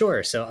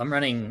 Sure. So I'm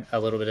running a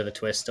little bit of a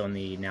twist on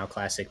the now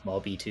classic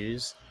Maul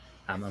B2s.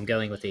 I'm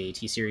going with a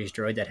T-Series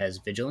droid that has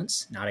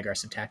Vigilance, not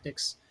aggressive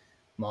tactics.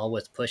 Maul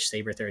with Push,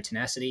 Saber Throw,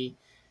 Tenacity.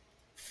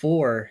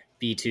 4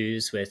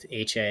 B2s with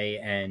HA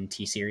and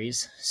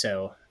T-Series.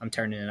 So I'm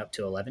turning it up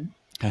to 11.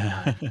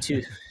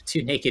 Two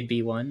naked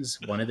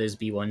B1s. One of those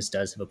B1s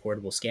does have a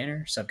portable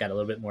scanner. So I've got a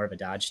little bit more of a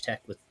dodge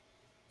tech with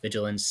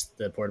Vigilance,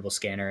 the portable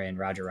scanner, and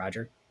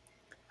Roger.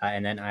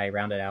 And then I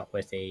rounded out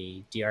with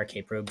a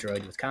DRK probe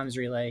droid with comms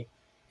relay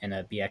and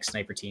a BX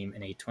sniper team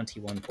and a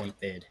 21-point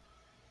bid,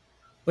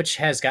 which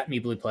has got me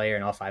blue player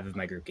in all 5 of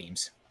my group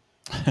games.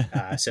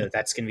 So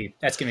that's gonna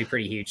be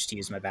pretty huge to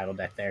use my battle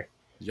deck there.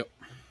 Yep.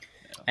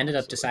 Ended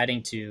up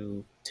deciding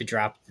to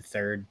drop the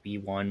 3rd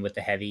B1 with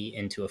the heavy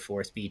into a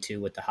 4th B2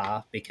 with the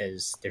Ha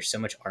because there's so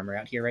much armor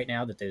out here right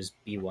now that those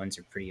B1s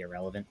are pretty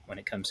irrelevant when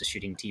it comes to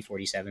shooting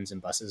T-47s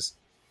and buses.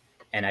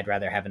 And I'd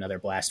rather have another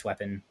blast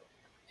weapon.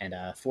 And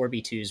 4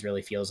 B2s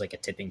really feels like a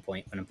tipping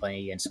point when I'm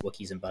playing against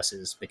Wookiees and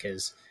buses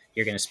because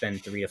you're going to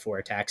spend 3 to 4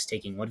 attacks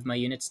taking one of my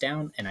units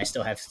down, and I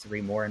still have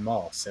 3 more in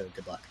Maul, so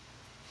good luck.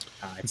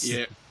 It's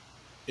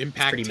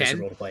Impact pretty 10.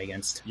 miserable to play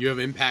against. You have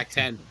Impact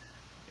 10.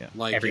 Yeah.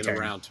 Like Every in turn. a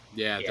round.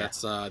 Yeah, Yeah.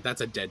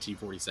 that's a dead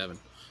T-47.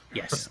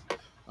 Yes.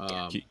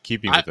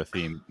 Keeping with the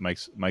theme,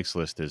 Mike's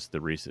list is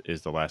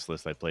the last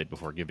list I played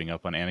before giving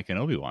up on Anakin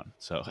Obi-Wan.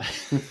 So,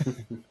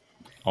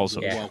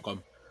 also Yeah.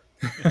 Welcome.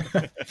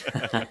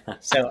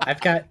 So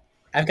I've got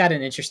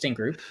an interesting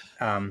group.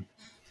 I'm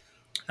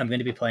going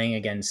to be playing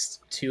against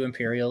 2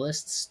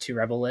 Imperialists, 2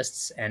 Rebel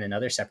lists, and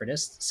another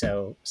Separatist.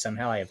 So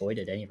somehow I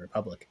avoided any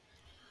Republic,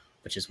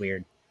 which is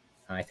weird.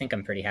 I think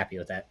I'm pretty happy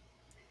with that.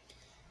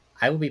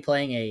 I will be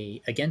playing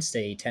against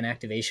a 10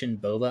 activation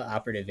Boba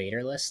Operative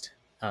Vader list.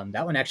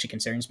 That one actually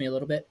concerns me a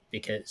little bit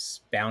because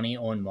bounty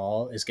on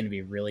Maul is going to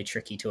be really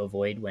tricky to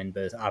avoid when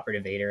both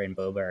Operative Vader and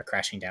Boba are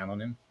crashing down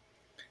on him.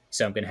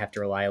 So I'm going to have to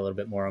rely a little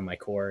bit more on my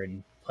core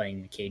and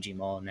playing the KG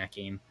Maul in that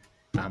game.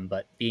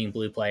 But being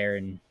blue player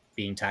and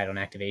being tied on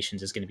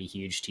activations is going to be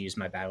huge to use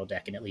my battle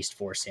deck and at least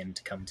force him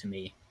to come to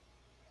me.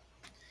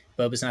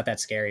 Boba's not that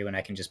scary when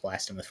I can just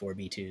blast him with 4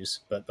 B2s,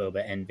 but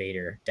Boba and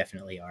Vader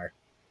definitely are.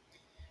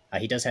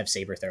 He does have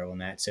Saber Throw on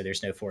that, so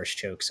there's no force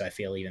choke, so I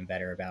feel even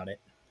better about it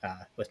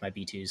with my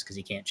B2s because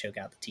he can't choke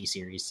out the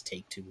T-Series to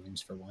take 2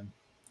 wounds for 1.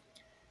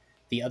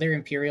 The other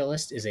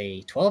Imperialist is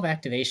a 12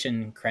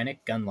 activation Krennic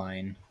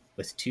gunline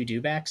with 2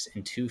 dewbacks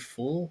and 2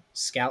 full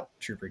scout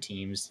trooper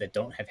teams that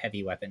don't have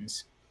heavy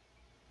weapons.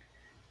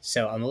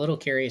 So I'm a little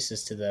curious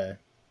as to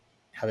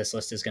how this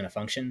list is going to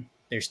function.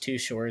 There's 2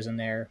 Shores in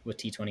there with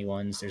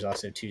T-21s. There's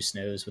also 2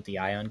 Snows with the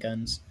ion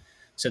guns.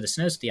 So the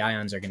Snows with the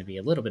ions are going to be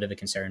a little bit of a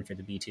concern for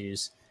the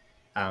B2s.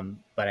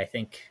 But I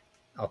think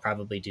I'll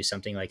probably do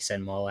something like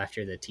send Maul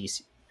after the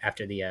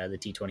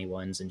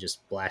T21s and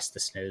just blast the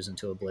snows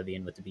into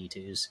oblivion with the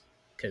B2s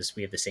because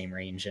we have the same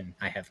range and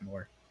I have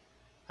more.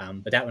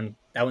 But that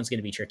one's going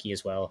to be tricky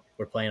as well.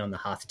 We're playing on the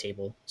Hoth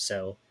table,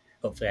 so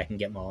hopefully I can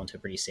get Maul into a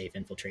pretty safe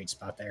infiltrate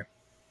spot there.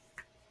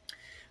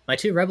 My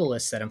 2 rebel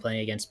lists that I'm playing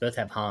against both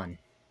have Han,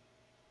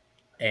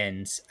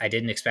 and I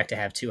didn't expect to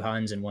have 2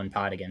 Hans in one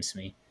pod against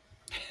me.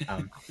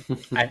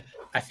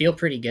 I feel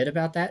pretty good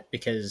about that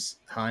because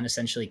Han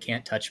essentially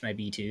can't touch my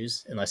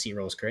B2s unless he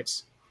rolls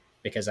crits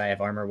because I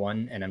have armor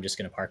 1 and I'm just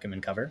going to park him in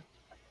cover.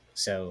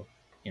 So,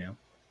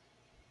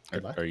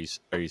 good luck.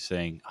 Are you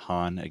saying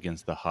Han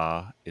against the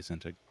Ha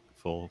isn't a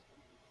full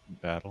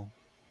battle?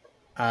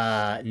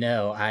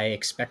 No, I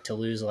expect to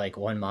lose like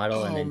 1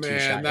 model and then 2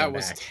 shot that him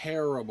was back.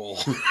 terrible.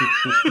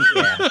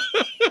 Yeah.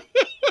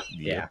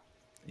 Yeah.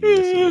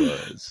 Yes, it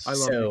was. I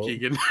love you,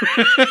 Keegan.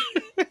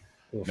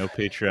 No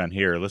Patreon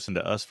here. Listen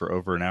to us for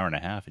over an hour and a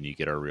half, and you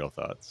get our real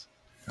thoughts.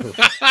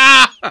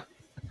 I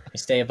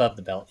stay above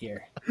the belt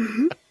here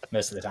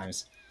most of the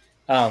times.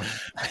 I'm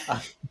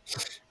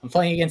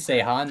playing against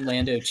a Han,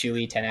 Lando,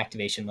 Chewie 10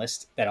 activation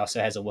list that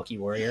also has a Wookiee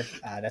warrior.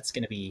 That's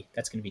gonna be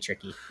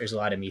tricky. There's a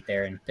lot of meat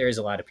there, and there is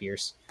a lot of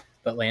Pierce.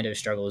 But Lando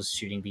struggles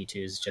shooting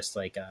B2s just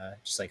like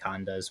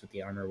Han does with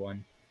the armor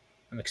 1.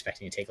 I'm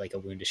expecting to take like a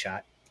wound a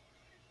shot,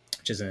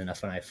 which isn't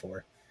enough when I have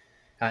 4.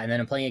 And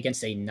then I'm playing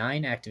against a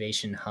 9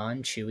 activation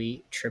Han,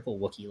 Chewie, triple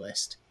Wookiee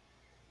list.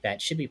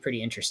 That should be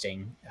pretty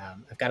interesting.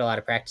 I've got a lot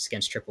of practice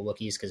against triple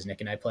Wookiees because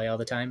Nick and I play all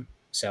the time,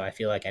 so I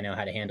feel like I know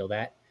how to handle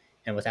that.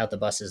 And without the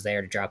buses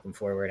there to drop them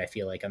forward, I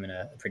feel like I'm in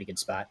a pretty good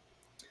spot.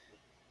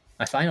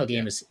 My final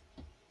game is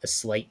a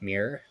slight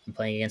mirror. I'm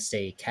playing against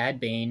a Cad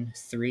Bane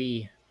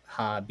 3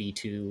 Ha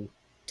B2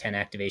 10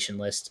 activation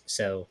list.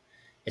 So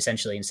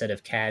essentially, instead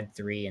of Cad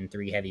 3 and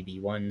 3 heavy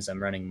B1s,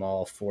 I'm running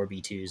Maul 4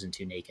 B2s and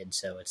 2 naked.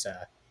 So it's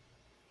a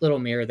little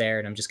mirror there,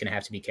 and I'm just going to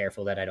have to be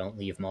careful that I don't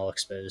leave Maul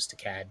exposed to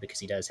Cad because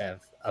he does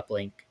have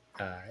uplink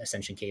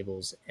ascension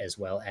cables as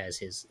well as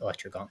his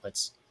electro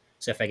gauntlets.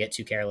 So if I get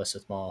too careless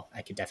with Maul,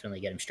 I could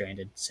definitely get him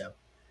stranded. So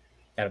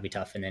that'll be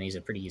tough, and then he's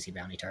a pretty easy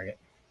bounty target.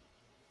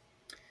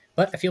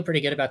 But I feel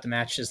pretty good about the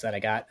matches that I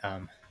got.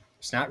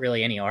 There's not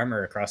really any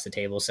armor across the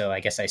table, so I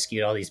guess I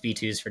skewed all these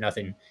B2s for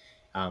nothing.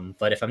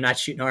 But if I'm not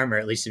shooting armor,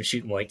 at least I'm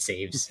shooting white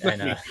saves.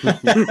 And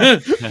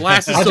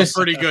Blast is still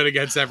pretty good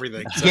against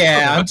everything. So.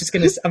 Yeah,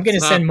 I'm gonna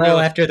send Maul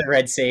after the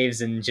red saves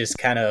and just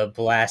kind of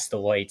blast the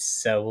whites.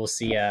 So we'll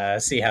see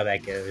how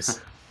that goes.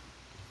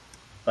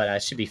 But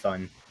it should be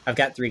fun. I've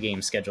got 3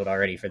 games scheduled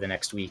already for the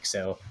next week,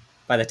 so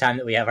by the time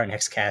that we have our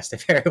next cast, I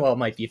very well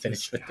might be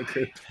finished with the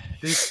group.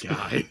 This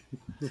guy.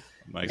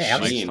 Mike's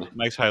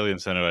highly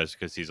incentivized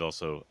because he's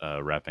also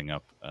wrapping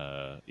up.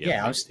 I'm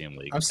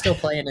League. I'm still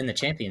playing in the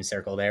champion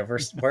circle there.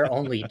 We're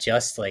only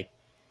just like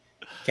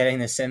getting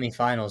the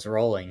semifinals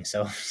rolling,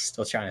 so I'm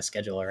still trying to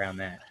schedule around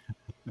that.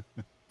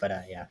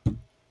 But yeah,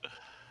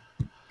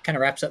 kind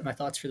of wraps up my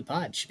thoughts for the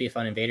pod. Should be a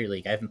fun Invader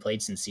League. I haven't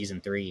played since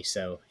season 3,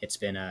 so it's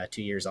been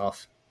 2 years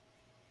off.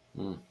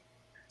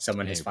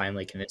 Someone has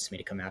finally convinced me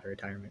to come out of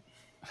retirement.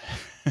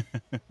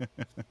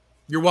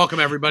 You're welcome,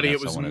 everybody. It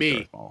was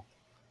me.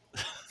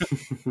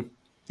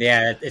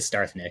 Yeah, it's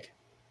Darth Nick.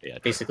 Yeah,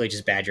 basically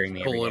just badgering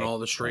me. Pulling all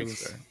the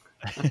strings.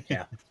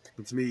 Yeah,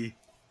 it's me.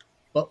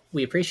 Well,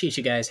 we appreciate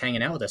you guys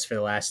hanging out with us for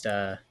the last.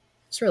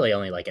 It's really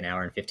only like an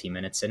hour and 15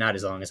 minutes, so not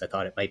as long as I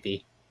thought it might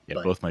be.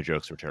 Yeah, both my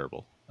jokes were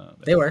terrible.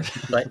 They were,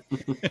 but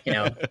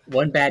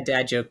one bad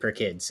dad joke per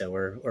kid, so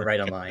we're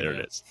right on line. There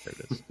it is.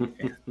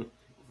 Yeah.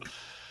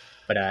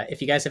 But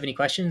if you guys have any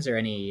questions or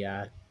any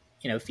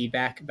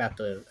feedback about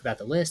the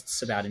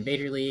lists, about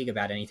Invader League,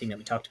 about anything that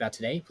we talked about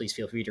today, please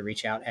feel free to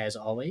reach out as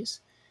always.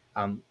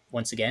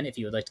 Once again, if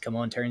you would like to come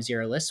on Turn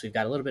Zero lists, we've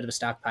got a little bit of a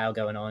stockpile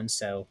going on.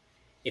 So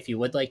if you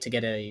would like to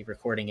get a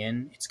recording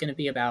in, it's going to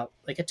be about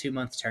like a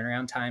 2-month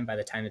turnaround time by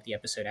the time that the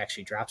episode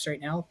actually drops right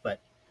now.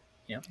 But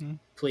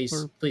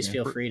please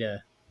feel free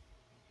to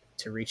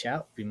reach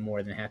out. Be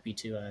more than happy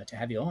to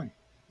have you on.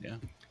 Yeah.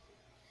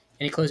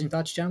 Any closing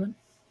thoughts, gentlemen?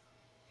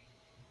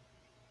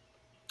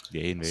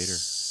 Yay, Invader.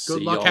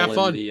 Good luck, have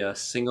fun. The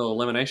single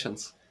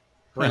eliminations.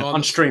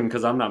 On stream,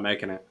 because I'm not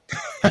making it.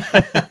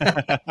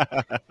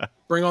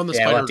 Bring on the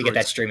We'll have to get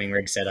that streaming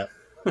rig set up.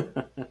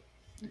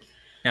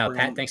 Now,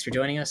 Pat, thanks for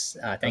joining us.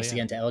 Thanks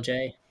again to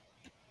LJ.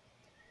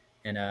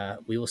 And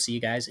we will see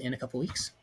you guys in a couple weeks.